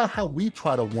 think about how we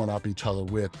try to one-up each other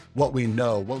with what we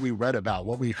know, what we read about,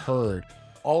 what we heard,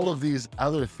 all of these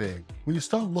other things. When you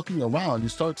start looking around, you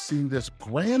start seeing this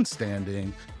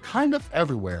grandstanding kind of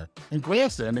everywhere. And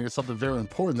grandstanding is something very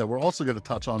important that we're also going to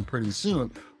touch on pretty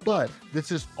soon. But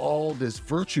this is all this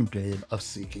virtue game of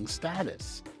seeking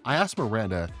status. I asked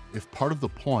Miranda if part of the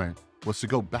point was to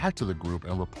go back to the group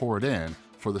and report in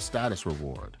for the status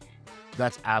reward.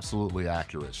 That's absolutely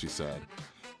accurate, she said.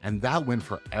 And that went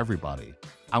for everybody.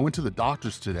 I went to the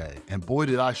doctors today, and boy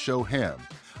did I show him.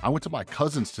 I went to my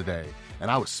cousins today, and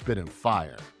I was spitting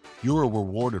fire. You were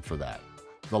rewarded for that.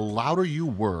 The louder you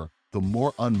were, the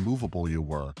more unmovable you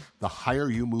were, the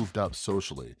higher you moved up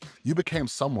socially. You became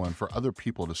someone for other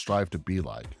people to strive to be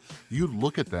like. You'd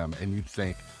look at them and you'd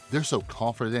think, they're so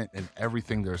confident in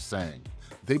everything they're saying.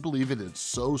 They believe in it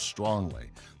so strongly.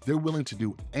 They're willing to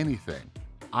do anything.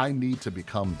 I need to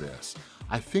become this.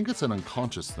 I think it's an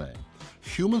unconscious thing.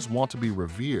 Humans want to be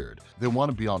revered. They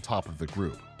want to be on top of the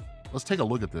group. Let's take a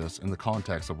look at this in the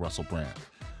context of Russell Brand.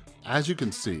 As you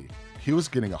can see, he was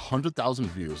getting 100,000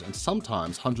 views and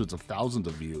sometimes hundreds of thousands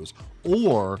of views,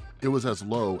 or it was as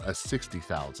low as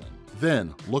 60,000.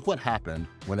 Then look what happened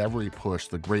whenever he pushed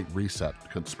the Great Reset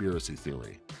conspiracy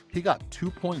theory. He got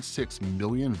 2.6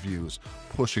 million views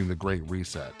pushing the Great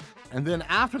Reset. And then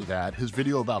after that, his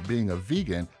video about being a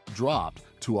vegan dropped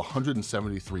to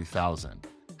 173,000.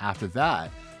 After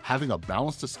that, having a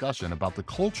balanced discussion about the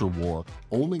culture war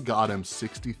only got him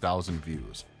 60,000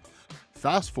 views.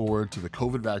 Fast forward to the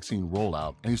COVID vaccine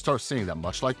rollout, and you start seeing that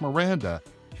much like Miranda,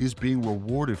 he's being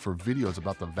rewarded for videos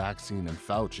about the vaccine and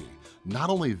Fauci. Not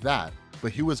only that,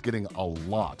 but he was getting a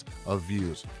lot of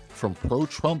views from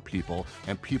pro-Trump people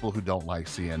and people who don't like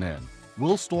CNN.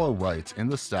 Will Storr writes in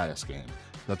the status game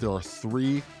that there are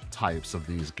 3 types of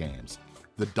these games: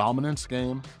 the dominance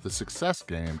game, the success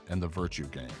game, and the virtue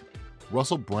game.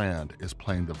 Russell Brand is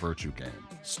playing the virtue game.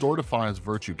 Storr defines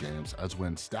virtue games as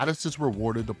when status is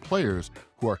rewarded to players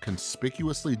who are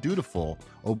conspicuously dutiful,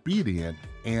 obedient,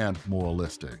 and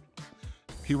moralistic.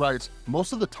 He writes,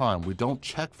 most of the time we don't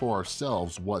check for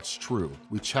ourselves what's true.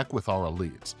 We check with our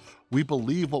elites. We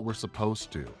believe what we're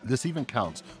supposed to. This even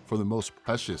counts for the most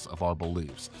precious of our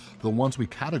beliefs, the ones we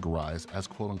categorize as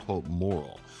quote-unquote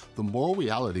moral. The moral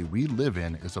reality we live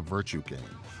in is a virtue game.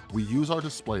 We use our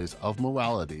displays of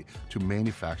morality to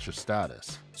manufacture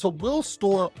status. So Will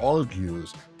Storr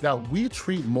argues that we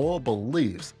treat moral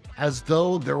beliefs as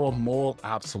though they're a moral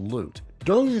absolute.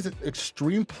 During these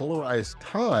extreme polarized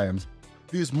times,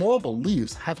 these moral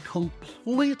beliefs have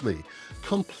completely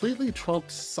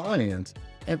trumped science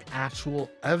and actual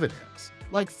evidence.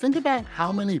 Like, think about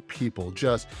how many people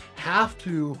just have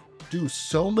to do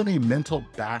so many mental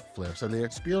backflips and they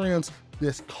experience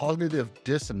this cognitive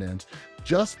dissonance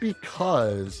just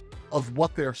because of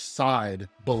what their side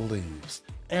believes.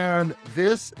 And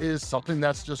this is something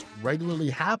that's just regularly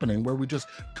happening, where we just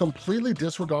completely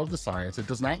disregard the science. It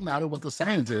does not matter what the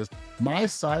science is. My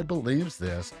side believes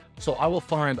this, so I will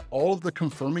find all of the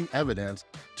confirming evidence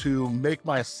to make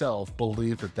myself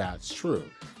believe that that's true.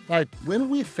 Like, when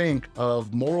we think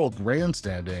of moral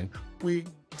grandstanding, we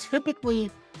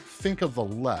typically think of the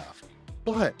left.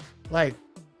 But, like,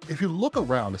 if you look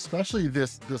around, especially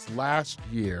this last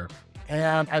year,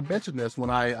 and I mentioned this when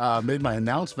I made my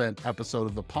announcement episode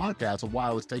of the podcast of why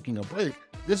I was taking a break.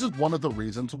 This is one of the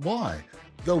reasons why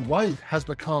the right has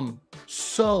become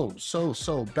so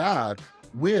bad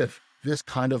with this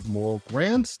kind of moral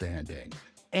grandstanding.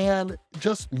 And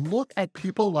just look at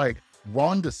people like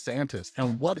Ron DeSantis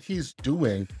and what he's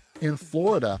doing in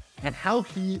Florida and how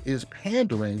he is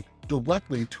pandering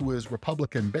directly to his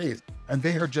Republican base. And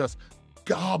they are just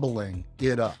gobbling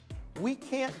it up. We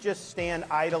can't just stand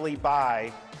idly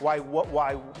by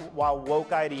while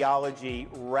woke ideology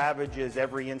ravages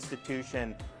every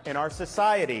institution in our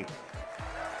society.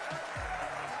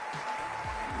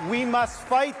 We must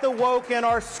fight the woke in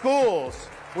our schools.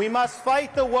 We must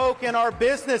fight the woke in our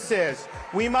businesses.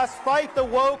 We must fight the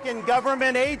woke in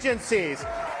government agencies.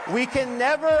 We can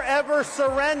never, ever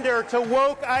surrender to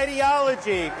woke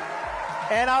ideology.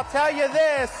 And I'll tell you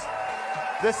this,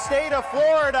 the state of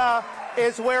Florida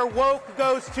is where woke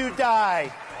goes to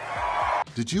die.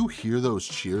 Did you hear those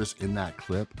cheers in that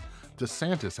clip?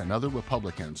 DeSantis and other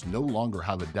Republicans no longer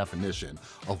have a definition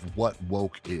of what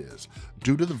woke is.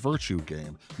 Due to the virtue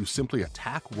game, you simply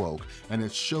attack woke and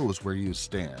it shows where you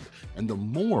stand. And the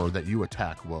more that you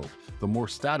attack woke, the more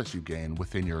status you gain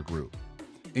within your group.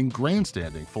 In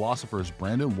grandstanding, philosophers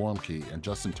Brandon Warmke and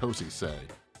Justin Tosi say,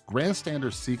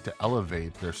 grandstanders seek to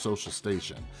elevate their social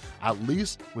station, at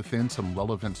least within some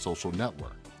relevant social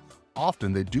network.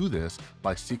 Often they do this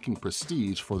by seeking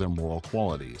prestige for their moral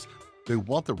qualities. They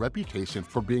want the reputation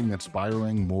for being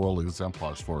inspiring moral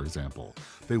exemplars, for example.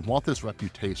 They want this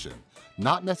reputation,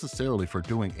 not necessarily for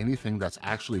doing anything that's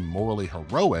actually morally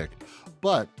heroic,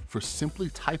 but for simply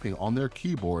typing on their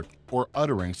keyboard or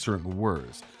uttering certain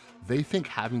words. They think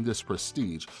having this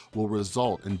prestige will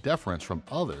result in deference from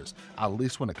others, at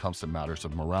least when it comes to matters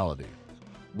of morality.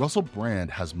 Russell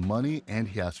Brand has money and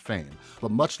he has fame,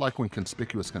 but much like when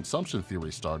conspicuous consumption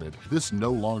theory started, this no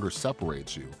longer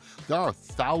separates you. There are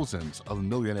thousands of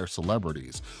millionaire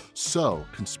celebrities, so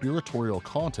conspiratorial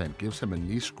content gives him a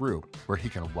niche group where he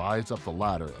can rise up the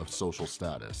ladder of social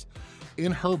status.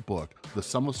 In her book, The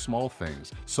Sum of Small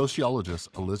Things, sociologist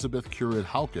Elizabeth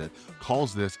Currid-Halkett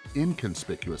calls this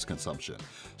inconspicuous consumption.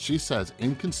 She says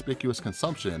inconspicuous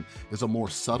consumption is a more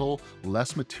subtle,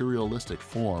 less materialistic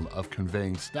form of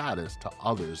conveying status to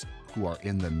others who are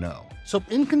in the know. So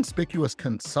inconspicuous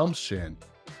consumption,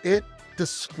 it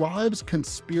describes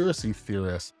conspiracy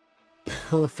theorists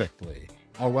perfectly,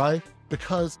 all right?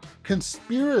 Because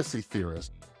conspiracy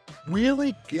theorists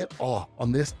really get off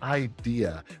on this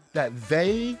idea that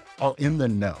they are in the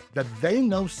know, that they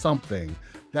know something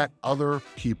that other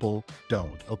people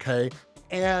don't, okay?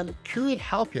 And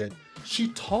Currid-Halkett, she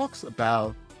talks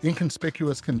about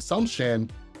inconspicuous consumption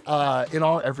in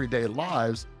our everyday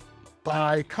lives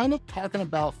by kind of talking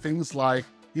about things like,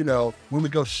 you know, when we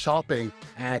go shopping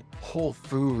at Whole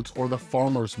Foods or the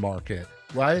farmer's market,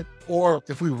 right? Or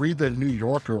if we read the New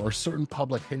Yorker or certain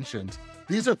publications,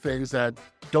 these are things that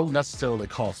don't necessarily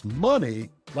cost money.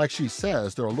 Like she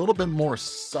says, they're a little bit more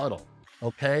subtle,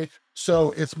 okay?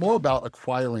 So it's more about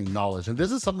acquiring knowledge. And this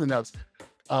is something that's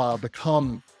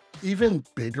become even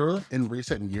bigger in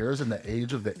recent years in the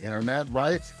age of the internet,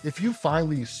 right? If you find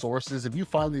these sources, if you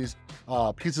find these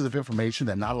pieces of information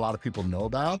that not a lot of people know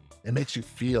about, it makes you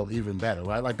feel even better,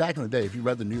 right? Like back in the day, if you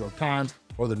read the New York Times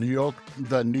or the New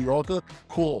Yorker,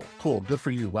 cool, good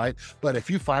for you, right? But if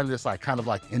you find this like kind of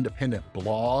like independent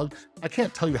blog, I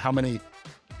can't tell you how many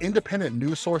independent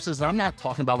news sources, and I'm not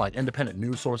talking about like independent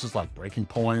news sources like Breaking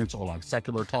Points or like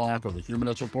Secular Talk or the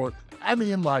Humanist Report. I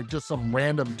mean like just some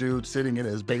random dude sitting in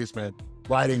his basement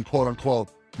writing quote unquote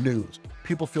news.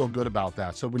 People feel good about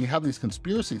that. So when you have these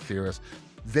conspiracy theorists,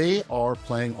 they are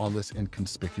playing on this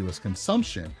inconspicuous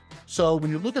consumption. So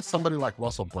when you look at somebody like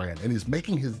Russell Brand and he's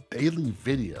making his daily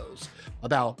videos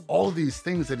about all of these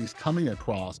things that he's coming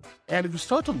across, and if you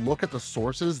start to look at the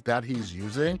sources that he's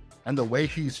using and the way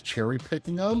he's cherry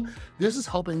picking them, this is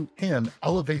helping him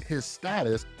elevate his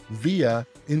status via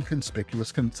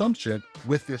inconspicuous consumption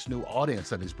with this new audience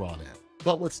that he's brought in.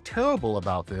 But what's terrible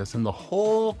about this, and the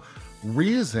whole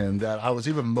reason that I was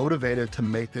even motivated to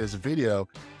make this video,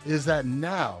 is that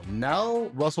now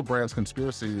Russell Brand's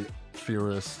conspiracy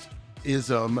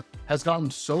theorist-ism has gotten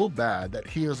so bad that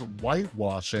he is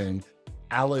whitewashing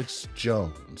Alex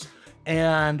Jones.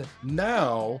 And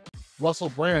now Russell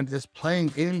Brand is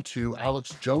playing into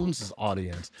Alex Jones's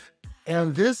audience.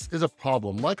 And this is a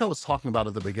problem, like I was talking about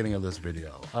at the beginning of this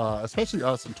video, especially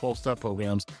us in 12-step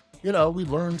programs. You know, we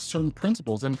learn certain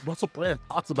principles, and Russell Brand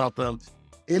talks about them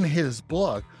in his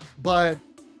book, but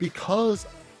because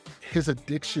his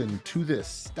addiction to this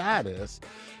status,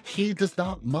 he does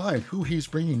not mind who he's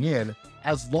bringing in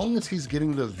as long as he's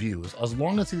getting the views, as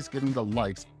long as he's getting the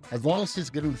likes, as long as he's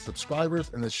getting the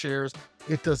subscribers and the shares,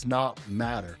 it does not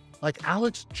matter. Like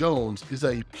Alex Jones is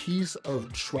a piece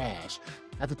of trash.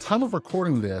 At the time of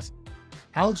recording this,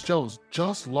 Alex Jones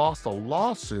just lost a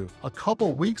lawsuit a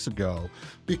couple weeks ago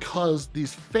because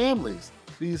these families,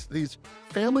 these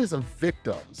families of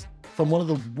victims from one of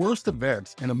the worst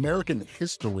events in American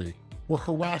history were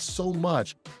harassed so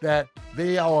much that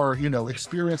they are, you know,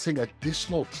 experiencing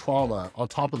additional trauma on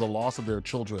top of the loss of their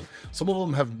children. Some of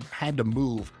them have had to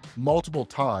move multiple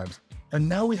times. And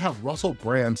now we have Russell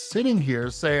Brand sitting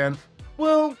here saying,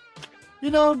 well,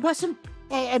 you know,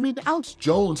 Alex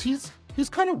Jones, he's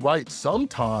kind of right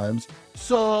sometimes,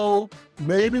 so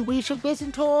maybe we should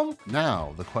listen to him?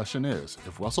 Now, the question is,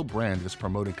 if Russell Brand is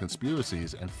promoting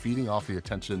conspiracies and feeding off the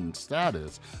attention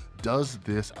status, does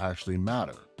this actually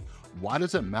matter? Why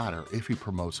does it matter if he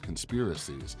promotes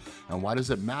conspiracies? And why does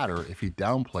it matter if he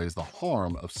downplays the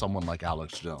harm of someone like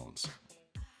Alex Jones?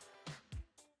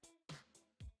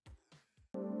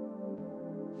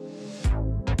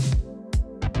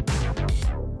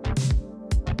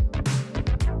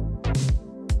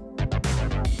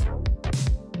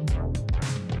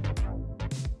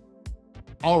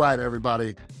 All right,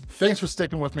 everybody. Thanks for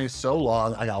sticking with me so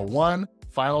long. I got one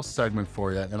final segment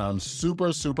for you, and I'm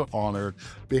super, super honored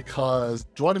because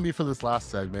joining me for this last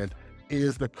segment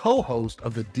is the co-host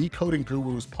of the Decoding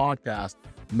Gurus podcast,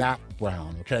 Matt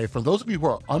Browne. Okay, for those of you who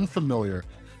are unfamiliar,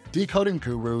 Decoding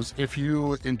Gurus, if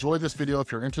you enjoyed this video, if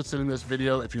you're interested in this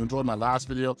video, if you enjoyed my last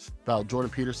video about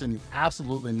Jordan Peterson, you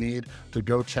absolutely need to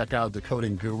go check out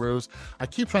Decoding Gurus. I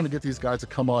keep trying to get these guys to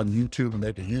come on YouTube and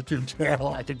make a YouTube channel.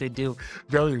 I think they do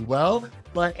very well.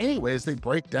 But anyways, they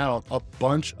break down a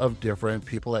bunch of different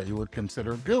people that you would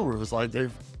consider gurus. Like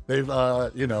they've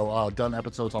done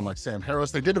episodes on like Sam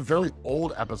Harris. They did a very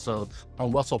old episode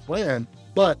on Russell Brand,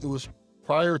 but it was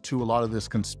prior to a lot of this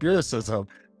conspiracism.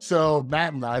 So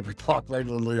Matt and I, we talk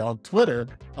regularly on Twitter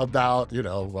about,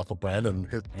 Russell Brand and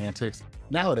his antics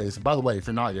nowadays. And by the way, if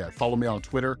you're not yet, follow me on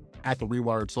Twitter at The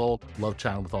Rewired Soul. Love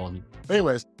chatting with all of you.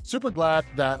 Anyways, super glad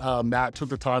that Matt took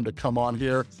the time to come on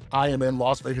here. I am in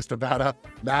Las Vegas, Nevada.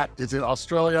 Matt is in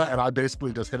Australia, and I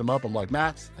basically just hit him up. I'm like,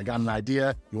 Matt, I got an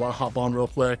idea. You want to hop on real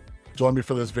quick? Join me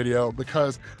for this video,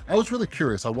 because I was really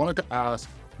curious. I wanted to ask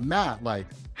Matt, like,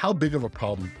 how big of a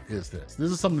problem is this? This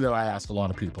is something that I ask a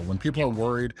lot of people. When people are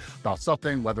worried about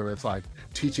something, whether it's like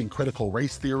teaching critical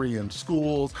race theory in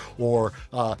schools or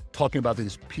talking about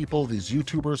these people, these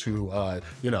YouTubers who,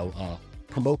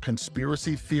 promote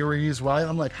conspiracy theories, right?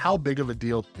 I'm like, how big of a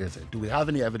deal is it? Do we have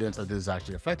any evidence that this is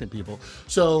actually affecting people?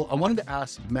 So I wanted to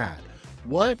ask Matt,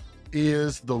 what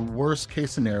is the worst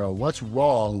case scenario? What's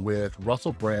wrong with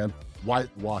Russell Brand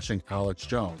whitewashing Alex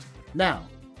Jones? Now,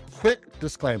 quick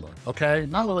disclaimer, okay?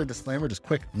 Not really disclaimer, just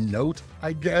quick note,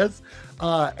 I guess.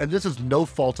 And this is no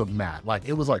fault of Matt. Like,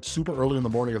 it was like super early in the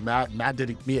morning of Matt. Matt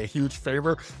did me a huge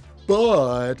favor,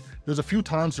 but there's a few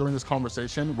times during this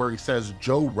conversation where he says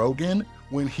Joe Rogan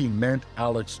when he meant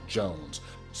Alex Jones.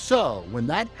 So when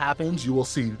that happens, you will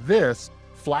see this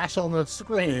flash on the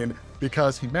screen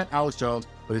because he meant Alex Jones,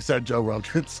 but he said Joe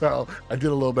Rogan. So I did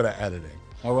a little bit of editing,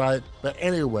 all right? But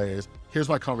anyways, here's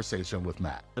my conversation with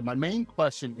Matt. And my main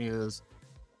question is,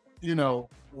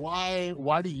 why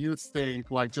do you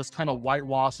think like just kind of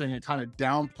whitewashing and kind of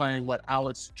downplaying what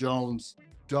Alex Jones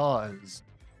does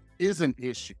is an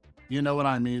issue? You know what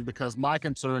I mean? Because my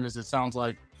concern is it sounds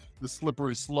like the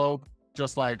slippery slope,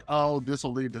 just like, oh, this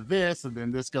will lead to this, and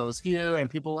then this goes here, and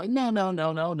people are like,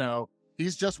 no.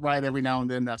 He's just right every now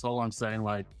and then. That's all I'm saying.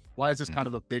 Like, why is this kind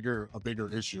of a bigger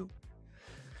issue?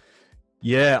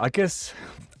 Yeah, I guess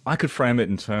I could frame it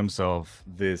in terms of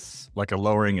this, like a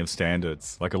lowering of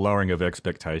standards, like a lowering of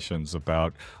expectations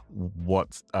about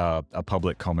what a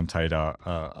public commentator,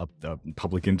 a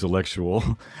public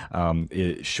intellectual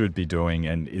it should be doing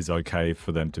and is okay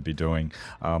for them to be doing.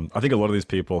 I think a lot of these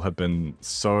people have been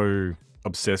so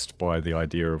obsessed by the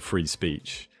idea of free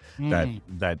speech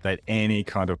that any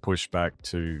kind of pushback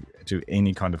to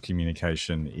any kind of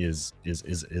communication is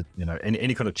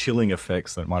any kind of chilling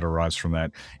effects that might arise from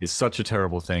that is such a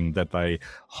terrible thing that they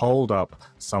hold up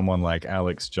someone like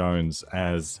Alex Jones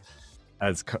as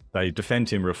they defend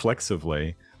him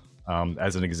reflexively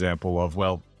as an example of,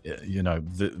 well,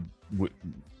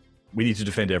 we need to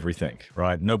defend everything,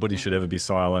 right? Nobody should ever be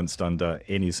silenced under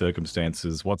any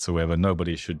circumstances whatsoever.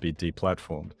 Nobody should be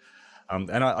deplatformed.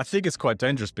 And I think it's quite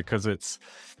dangerous because it's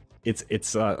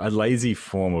a lazy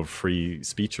form of free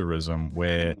speecherism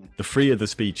where the freer the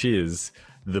speech is,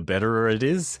 the better it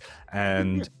is.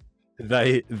 And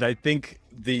they think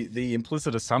the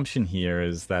implicit assumption here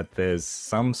is that there's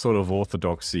some sort of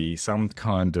orthodoxy, some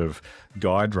kind of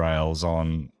guide rails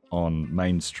on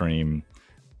mainstream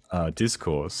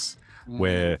discourse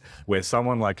where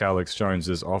someone like Alex Jones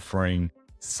is offering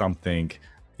something,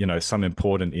 some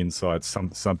important insights,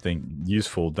 something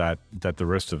useful that the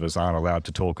rest of us aren't allowed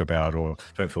to talk about or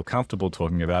don't feel comfortable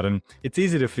talking about. And it's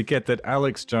easy to forget that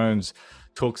Alex Jones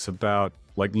talks about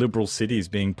like liberal cities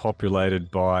being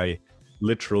populated by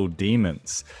literal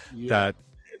demons, that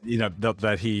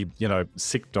he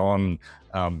sicked on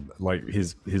like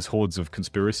his hordes of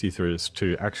conspiracy theorists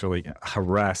to actually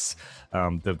harass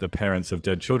the parents of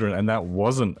dead children, and that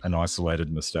wasn't an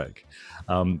isolated mistake.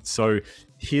 So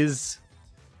his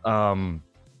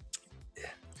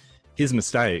his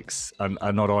mistakes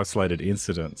are not isolated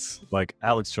incidents. Like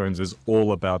Alex Jones is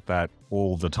all about that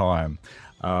all the time.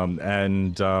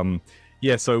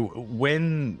 Yeah, so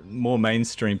when more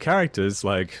mainstream characters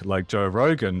like Joe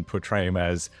Rogan portray him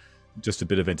as just a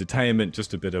bit of entertainment,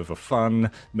 just a bit of a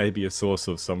fun, maybe a source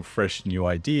of some fresh new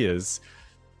ideas,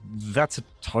 that's a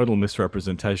total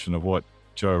misrepresentation of what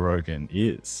Joe Rogan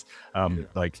is.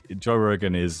 Like Joe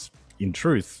Rogan is, in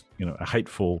truth, a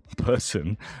hateful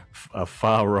person, a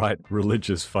far-right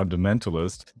religious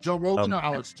fundamentalist. Joe Rogan or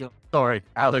Alex Jones?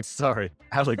 Alex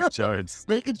Jones.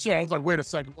 Make it sound like, wait a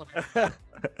second.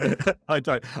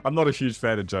 I'm not a huge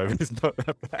fan of Joe. He's not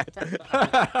that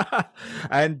bad.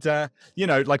 And,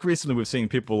 like recently we've seen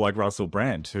people like Russell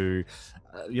Brand, who,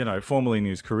 formerly in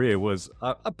his career was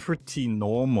a pretty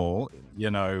normal,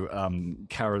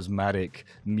 charismatic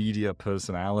media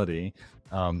personality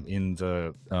in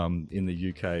the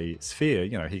UK sphere.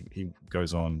 He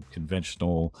goes on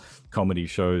conventional comedy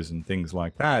shows and things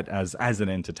like that as an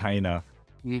entertainer.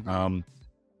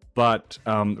 But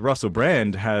Russell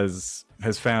Brand has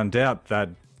found out that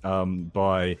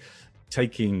by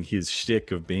taking his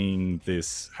shtick of having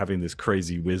this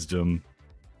crazy wisdom,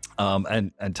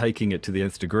 and taking it to the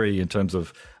nth degree in terms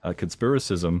of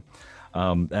conspiracism,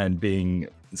 and being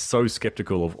so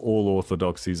skeptical of all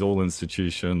orthodoxies, all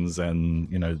institutions, and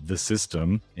the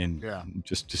system, in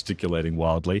just gesticulating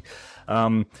wildly,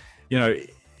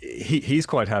 he's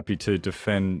quite happy to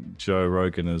defend Joe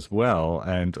Rogan as well,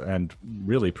 and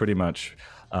really pretty much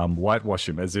whitewash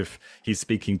him as if he's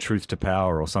speaking truth to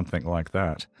power or something like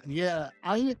that. Yeah,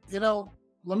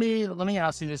 let me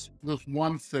ask you this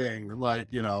one thing,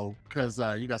 because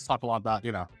you guys talk a lot about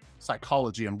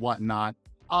psychology and whatnot.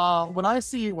 When I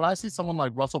see someone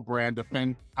like Russell Brand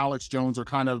defend Alex Jones, or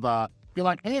kind of be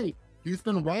like, hey, he's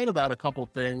been right about a couple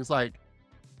things. Like,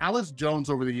 Alex Jones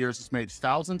over the years has made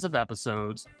thousands of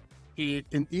episodes.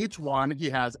 In each one, he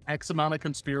has X amount of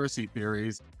conspiracy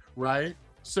theories, right?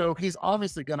 So he's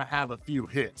obviously going to have a few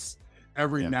hits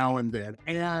every now and then.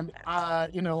 And, I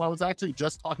was actually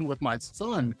just talking with my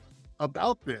son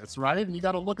about this, right? And you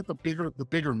got to look at the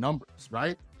bigger numbers,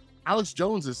 right? Alex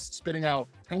Jones is spitting out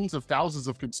tens of thousands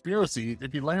of conspiracies.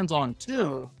 If he lands on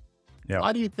 2,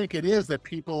 why do you think it is that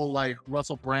people like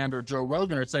Russell Brand or Joe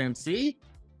Rogan are saying, see,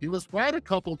 he was right a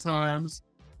couple times?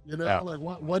 Like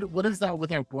what is that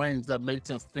with our brains that makes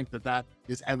us think that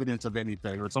is evidence of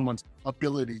anything, or someone's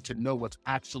ability to know what's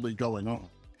actually going on?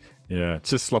 Yeah, it's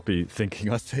just sloppy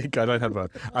thinking, I think. I don't have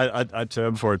a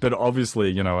term for it, but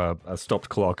obviously, a stopped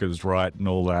clock is right and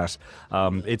all that.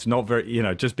 It's not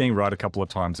very, just being right a couple of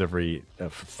times every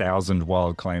 1,000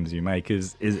 wild claims you make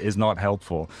is not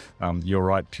helpful. You're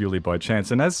right purely by chance.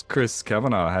 And as Chris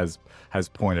Kavanagh has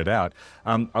pointed out,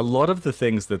 a lot of the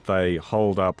things that they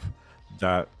hold up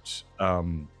that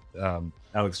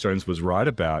Alex Jones was right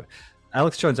about,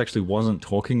 Alex Jones actually wasn't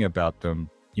talking about them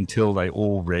until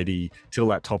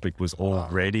that topic was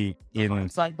already in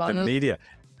the media.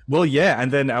 Well, yeah, and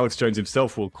then Alex Jones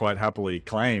himself will quite happily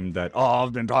claim that,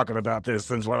 I've been talking about this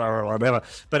since whatever.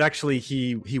 But actually,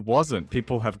 he wasn't.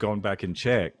 People have gone back and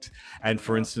checked. And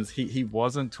for instance, he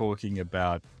wasn't talking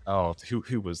about,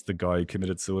 who was the guy who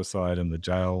committed suicide in the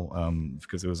jail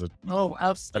because it was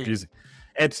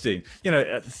Epstein.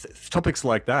 Topics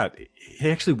like that. He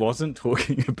actually wasn't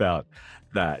talking about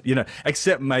that,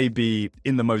 except maybe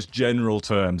in the most general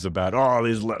terms about,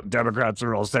 these Democrats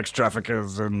are all sex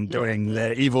traffickers and doing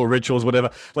their evil rituals, whatever.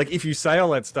 Like, if you say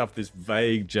all that stuff, this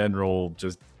vague, general,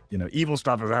 just, evil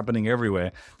stuff is happening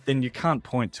everywhere, then you can't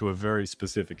point to a very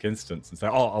specific instance and say,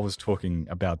 I was talking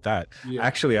about that. Yeah.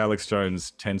 Actually, Alex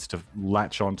Jones tends to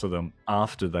latch onto them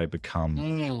after they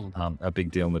become a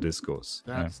big deal in the discourse.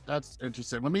 That's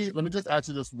interesting. Let me just add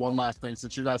to this one last thing,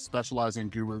 since you guys specialize in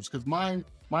gurus, because my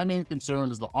main concern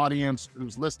is the audience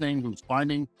who's listening, who's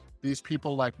finding these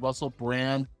people like Russell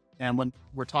Brand. And when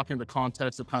we're talking the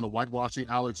context of kind of whitewashing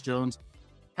Alex Jones,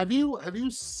 have you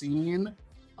seen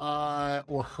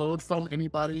or heard from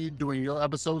anybody doing your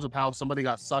episodes of how somebody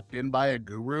got sucked in by a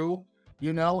guru,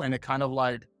 and it kind of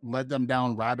like led them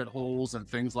down rabbit holes and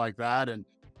things like that? And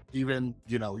even,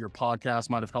 your podcast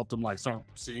might have helped them like start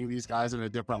seeing these guys in a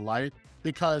different light,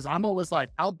 because I'm always like,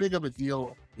 how big of a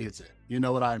deal is it? You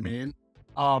know what I mean?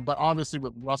 But obviously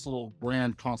with Russell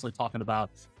Brand constantly talking about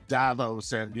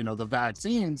Davos and, the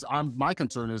vaccines, my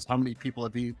concern is how many people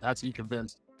has he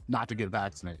convinced not to get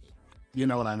vaccinated? You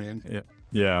know what I mean?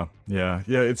 Yeah.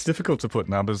 It's difficult to put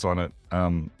numbers on it,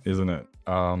 isn't it?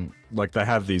 Like, they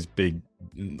have these big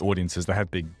audiences, they have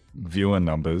big viewer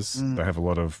numbers, they have a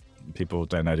lot of people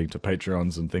donating to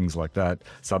Patreons and things like that,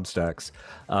 Substacks.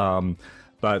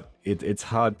 But it's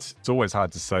hard. It's always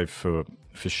hard to say for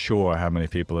for sure how many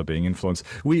people are being influenced.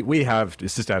 We have,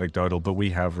 it's just anecdotal, but we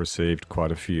have received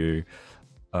quite a few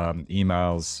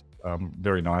emails,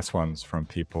 very nice ones, from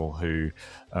people who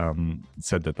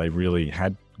said that they really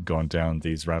had gone down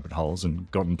these rabbit holes and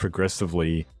gotten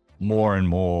progressively more and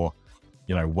more,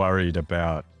 worried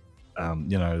about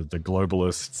the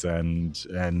globalists and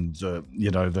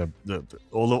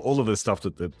all of the stuff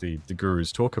that the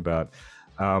gurus talk about.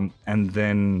 And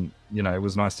then, it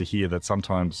was nice to hear that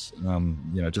sometimes,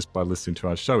 just by listening to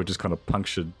our show, it just kind of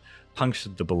punctured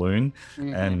the balloon,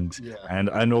 and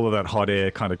all of that hot air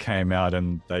kind of came out,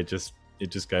 and it just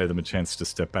gave them a chance to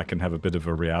step back and have a bit of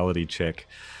a reality check.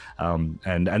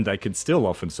 And they could still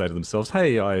often say to themselves,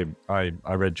 hey, I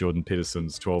read Jordan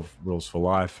Peterson's 12 Rules for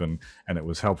Life, and it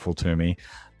was helpful to me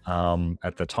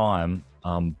at the time,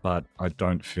 but I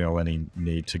don't feel any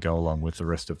need to go along with the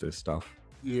rest of this stuff.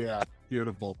 Yeah,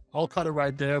 beautiful. I'll cut it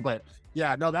right there, but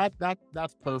yeah, no,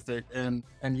 that's perfect. And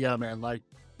yeah, man, like,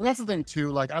 that's the thing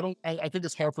too. Like, I think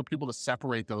it's hard for people to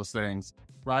separate those things,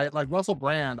 right? Like Russell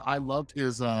Brand, I loved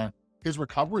his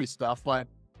recovery stuff, but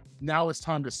now it's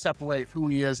time to separate who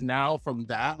he is now from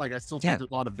that. Like, I still think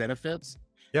there's a lot of benefits.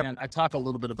 Yep. And I talk a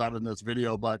little bit about it in this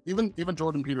video, but even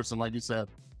Jordan Peterson, like you said,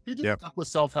 he just stuck with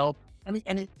self-help, and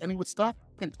he would stop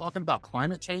talking about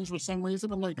climate change for some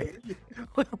reason. I'm like,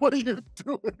 what are you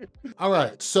doing? All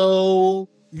right, so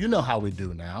you know how we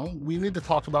do now. We need to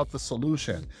talk about the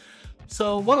solution.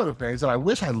 So one of the things that I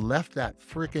wish I left that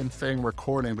freaking thing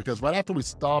recording, because right after we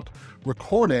stopped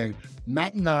recording,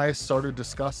 Matt and I started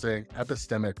discussing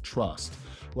epistemic trust,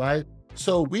 right?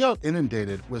 So we are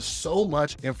inundated with so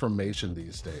much information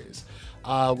these days.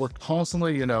 We're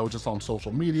constantly, just on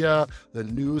social media. The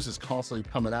news is constantly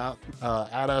coming out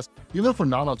at us. Even if we're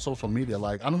not on social media,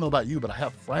 like, I don't know about you, but I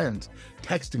have friends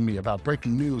texting me about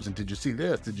breaking news, and did you see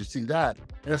this? Did you see that?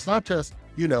 And it's not just,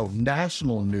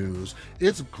 national news,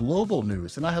 it's global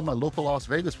news. And I have my local Las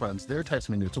Vegas friends, they're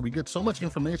texting me news. So we get so much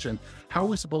information. How are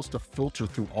we supposed to filter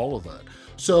through all of that?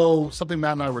 So something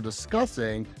Matt and I were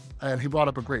discussing, and he brought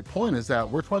up a great point, is that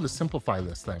we're trying to simplify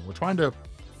this thing. We're trying to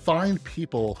find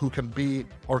people who can be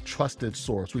our trusted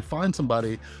source. We find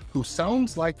somebody who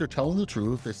sounds like they're telling the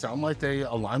truth. They sound like they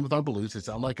align with our beliefs. They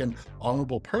sound like an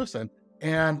honorable person.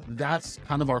 And that's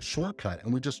kind of our shortcut.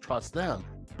 And we just trust them.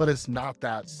 But it's not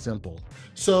that simple.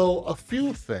 So a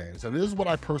few things, and this is what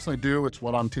I personally do. It's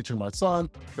what I'm teaching my son.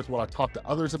 It's what I talk to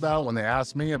others about when they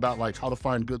ask me about like how to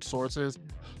find good sources.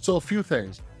 So a few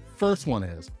things. First one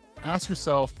is, ask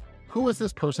yourself, who is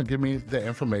this person giving me the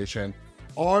information?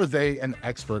 Are they an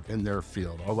expert in their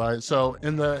field? All right. So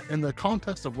in the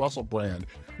context of Russell Brand,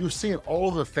 you're seeing all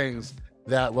of the things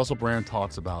that Russell Brand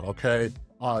talks about. Okay.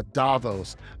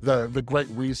 Davos, the Great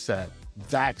Reset,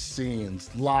 vaccines,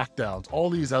 lockdowns, all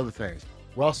these other things.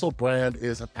 Russell Brand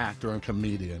is an actor and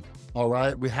comedian. All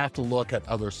right. We have to look at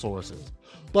other sources.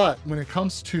 But when it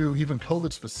comes to even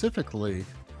COVID specifically,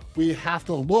 we have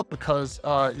to look because,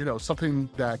 something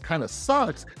that kind of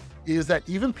sucks is that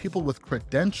even people with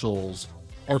credentials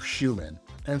are human.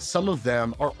 And some of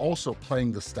them are also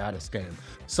playing the status game.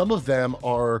 Some of them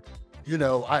are,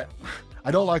 I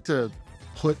don't like to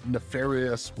put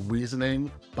nefarious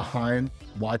reasoning behind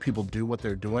why people do what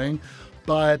they're doing,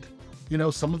 but,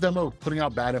 some of them are putting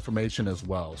out bad information as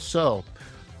well. So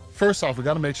first off, we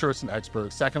got to make sure it's an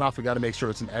expert. Second off, we got to make sure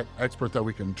it's an expert that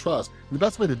we can trust. And the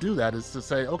best way to do that is to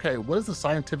say, okay, what does the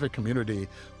scientific community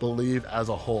believe as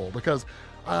a whole? Because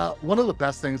one of the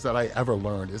best things that I ever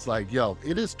learned is like,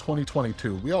 it is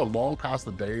 2022. We are long past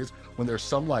the days when there's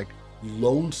some like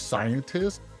lone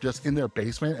scientist just in their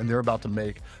basement and they're about to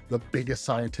make the biggest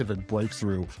scientific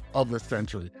breakthrough of the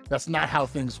century. That's not how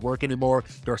things work anymore.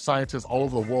 There are scientists all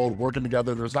over the world working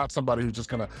together. There's not somebody who's just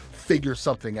gonna figure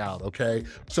something out, okay?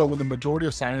 So when the majority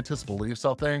of scientists believe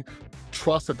something,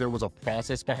 trust that there was a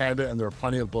process behind it, and there are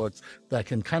plenty of books that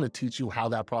can kind of teach you how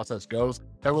that process goes.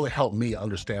 That really helped me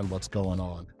understand what's going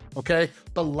on, okay?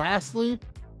 But lastly,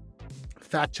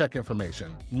 fact check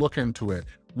information, look into it.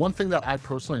 One thing that I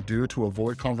personally do to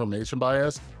avoid confirmation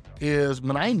bias is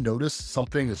when I notice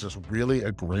something is just really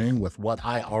agreeing with what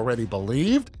I already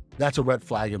believed, that's a red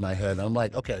flag in my head. I'm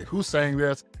like, okay, who's saying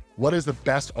this? What is the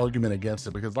best argument against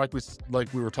it? Because like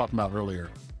we were talking about earlier,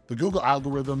 the Google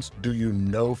algorithms do you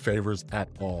no favors at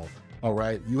all. All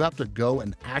right, you have to go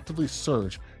and actively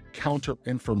search counter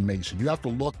information. You have to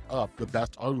look up the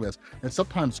best arguments. And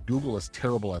sometimes Google is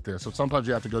terrible at this. So sometimes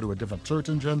you have to go to a different search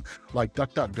engine like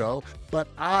DuckDuckGo. But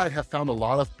I have found a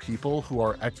lot of people who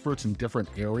are experts in different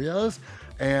areas,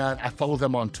 and I follow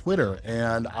them on Twitter,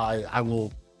 and I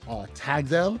will tag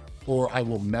them, or I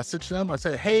will message them. I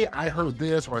say, hey, I heard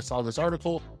this, or I saw this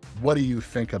article. What do you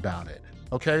think about it?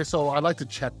 Okay, so I like to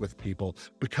check with people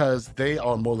because they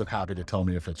are more than happy to tell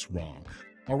me if it's wrong.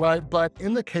 All right, but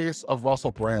in the case of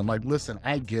Russell Brand, like, listen,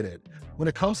 I get it. When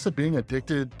it comes to being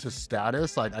addicted to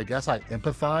status, like, I guess I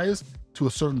empathize to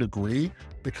a certain degree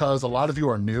because a lot of you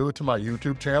are new to my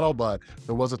YouTube channel, but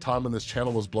there was a time when this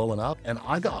channel was blowing up and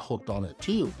I got hooked on it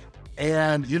too.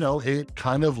 And, you know, it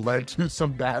kind of led to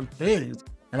some bad things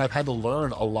and I've had to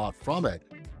learn a lot from it.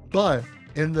 But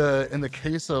in the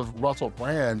case of Russell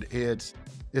Brand, it's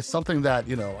something that,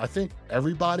 you know, I think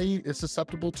everybody is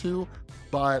susceptible to,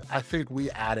 but I think we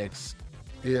addicts,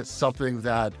 it's something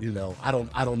that, you know, I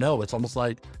don't know. It's almost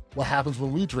like what happens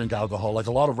when we drink alcohol. Like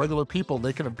a lot of regular people,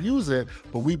 they can abuse it,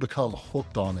 but we become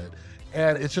hooked on it.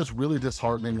 And it's just really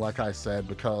disheartening, like I said,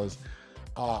 because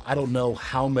I don't know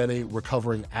how many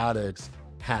recovering addicts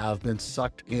have been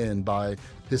sucked in by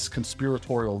his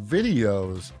conspiratorial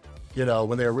videos, you know,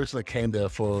 when they originally came there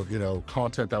for, you know,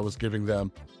 content that was giving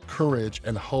them courage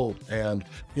and hope and,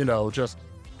 you know, just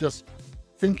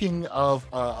thinking of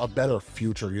a better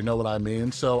future, you know what I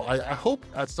mean? So I hope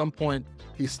at some point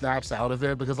he snaps out of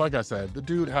it because, like I said, the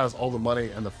dude has all the money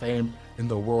and the fame in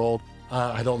the world.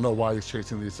 I don't know why he's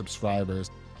chasing these subscribers.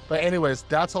 But anyways,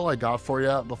 that's all I got for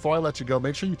you. Before I let you go,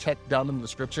 make sure you check down in the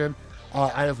description.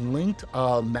 I have linked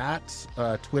Matt's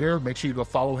Twitter. Make sure you go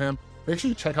follow him. Make sure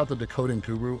you check out the Decoding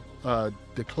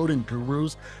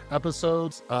Gurus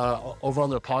episodes over on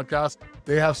their podcast.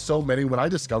 They have so many. When I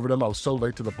discovered them, I was so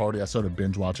late to the party, I started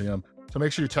binge watching them. So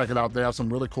make sure you check it out. They have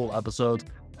some really cool episodes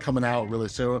coming out really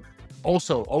soon.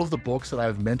 Also, all of the books that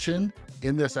I've mentioned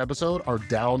in this episode are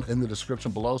down in the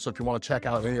description below. So if you want to check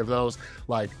out any of those,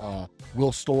 like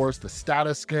Will Storr's The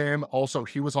Status Game. Also,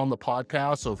 he was on the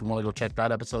podcast. So if you want to go check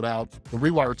that episode out, the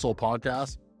Rewired Soul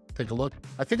podcast, take a look.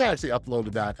 I think I actually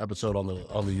uploaded that episode on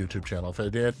the YouTube channel. If I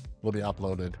did, it'll be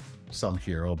uploaded some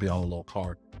here. It'll be on a little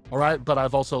card. All right, but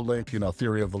I've also linked, you know,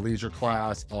 Theory of the Leisure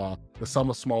class, The Sum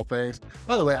of Small Things.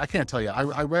 By the way, I can't tell you,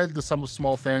 I read The Sum of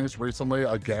Small Things recently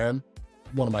again.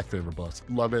 One of my favorite books.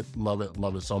 Love it, love it,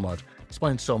 love it so much.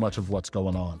 Explains so much of what's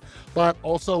going on. But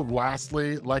also,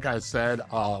 lastly, like I said,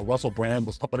 Russell Brand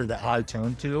was somebody that I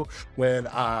turned to when,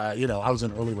 you know, I was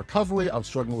in early recovery. I was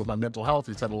struggling with my mental health.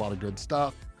 He said a lot of good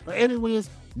stuff. But anyways,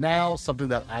 now something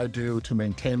that I do to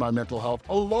maintain my mental health,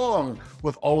 along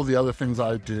with all of the other things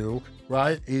I do,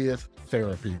 right, is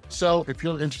therapy. So if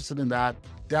you're interested in that,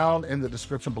 down in the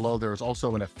description below, there's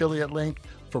also an affiliate link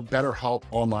for BetterHelp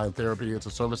Online Therapy. It's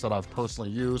a service that I've personally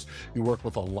used. You work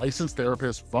with a licensed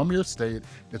therapist from your state.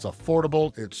 It's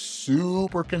affordable. It's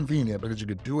super convenient because you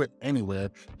could do it anywhere.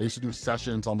 I used to do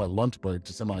sessions on my lunch break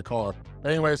just in my car.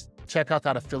 Anyways, check out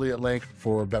that affiliate link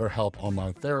for BetterHelp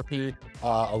Online Therapy.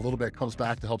 A little bit comes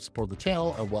back to help support the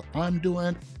channel and what I'm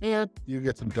doing, and you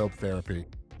get some dope therapy.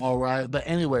 All right, but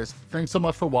anyways, thanks so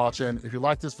much for watching. If you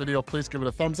liked this video, please give it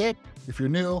a thumbs up. If you're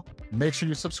new, make sure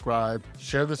you subscribe,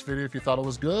 share this video if you thought it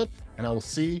was good, and I will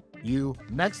see you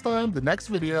next time. The next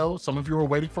video, some of you are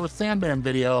waiting for a Sandman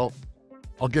video.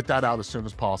 I'll get that out as soon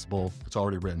as possible. It's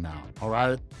already written out. All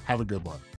right, have a good one.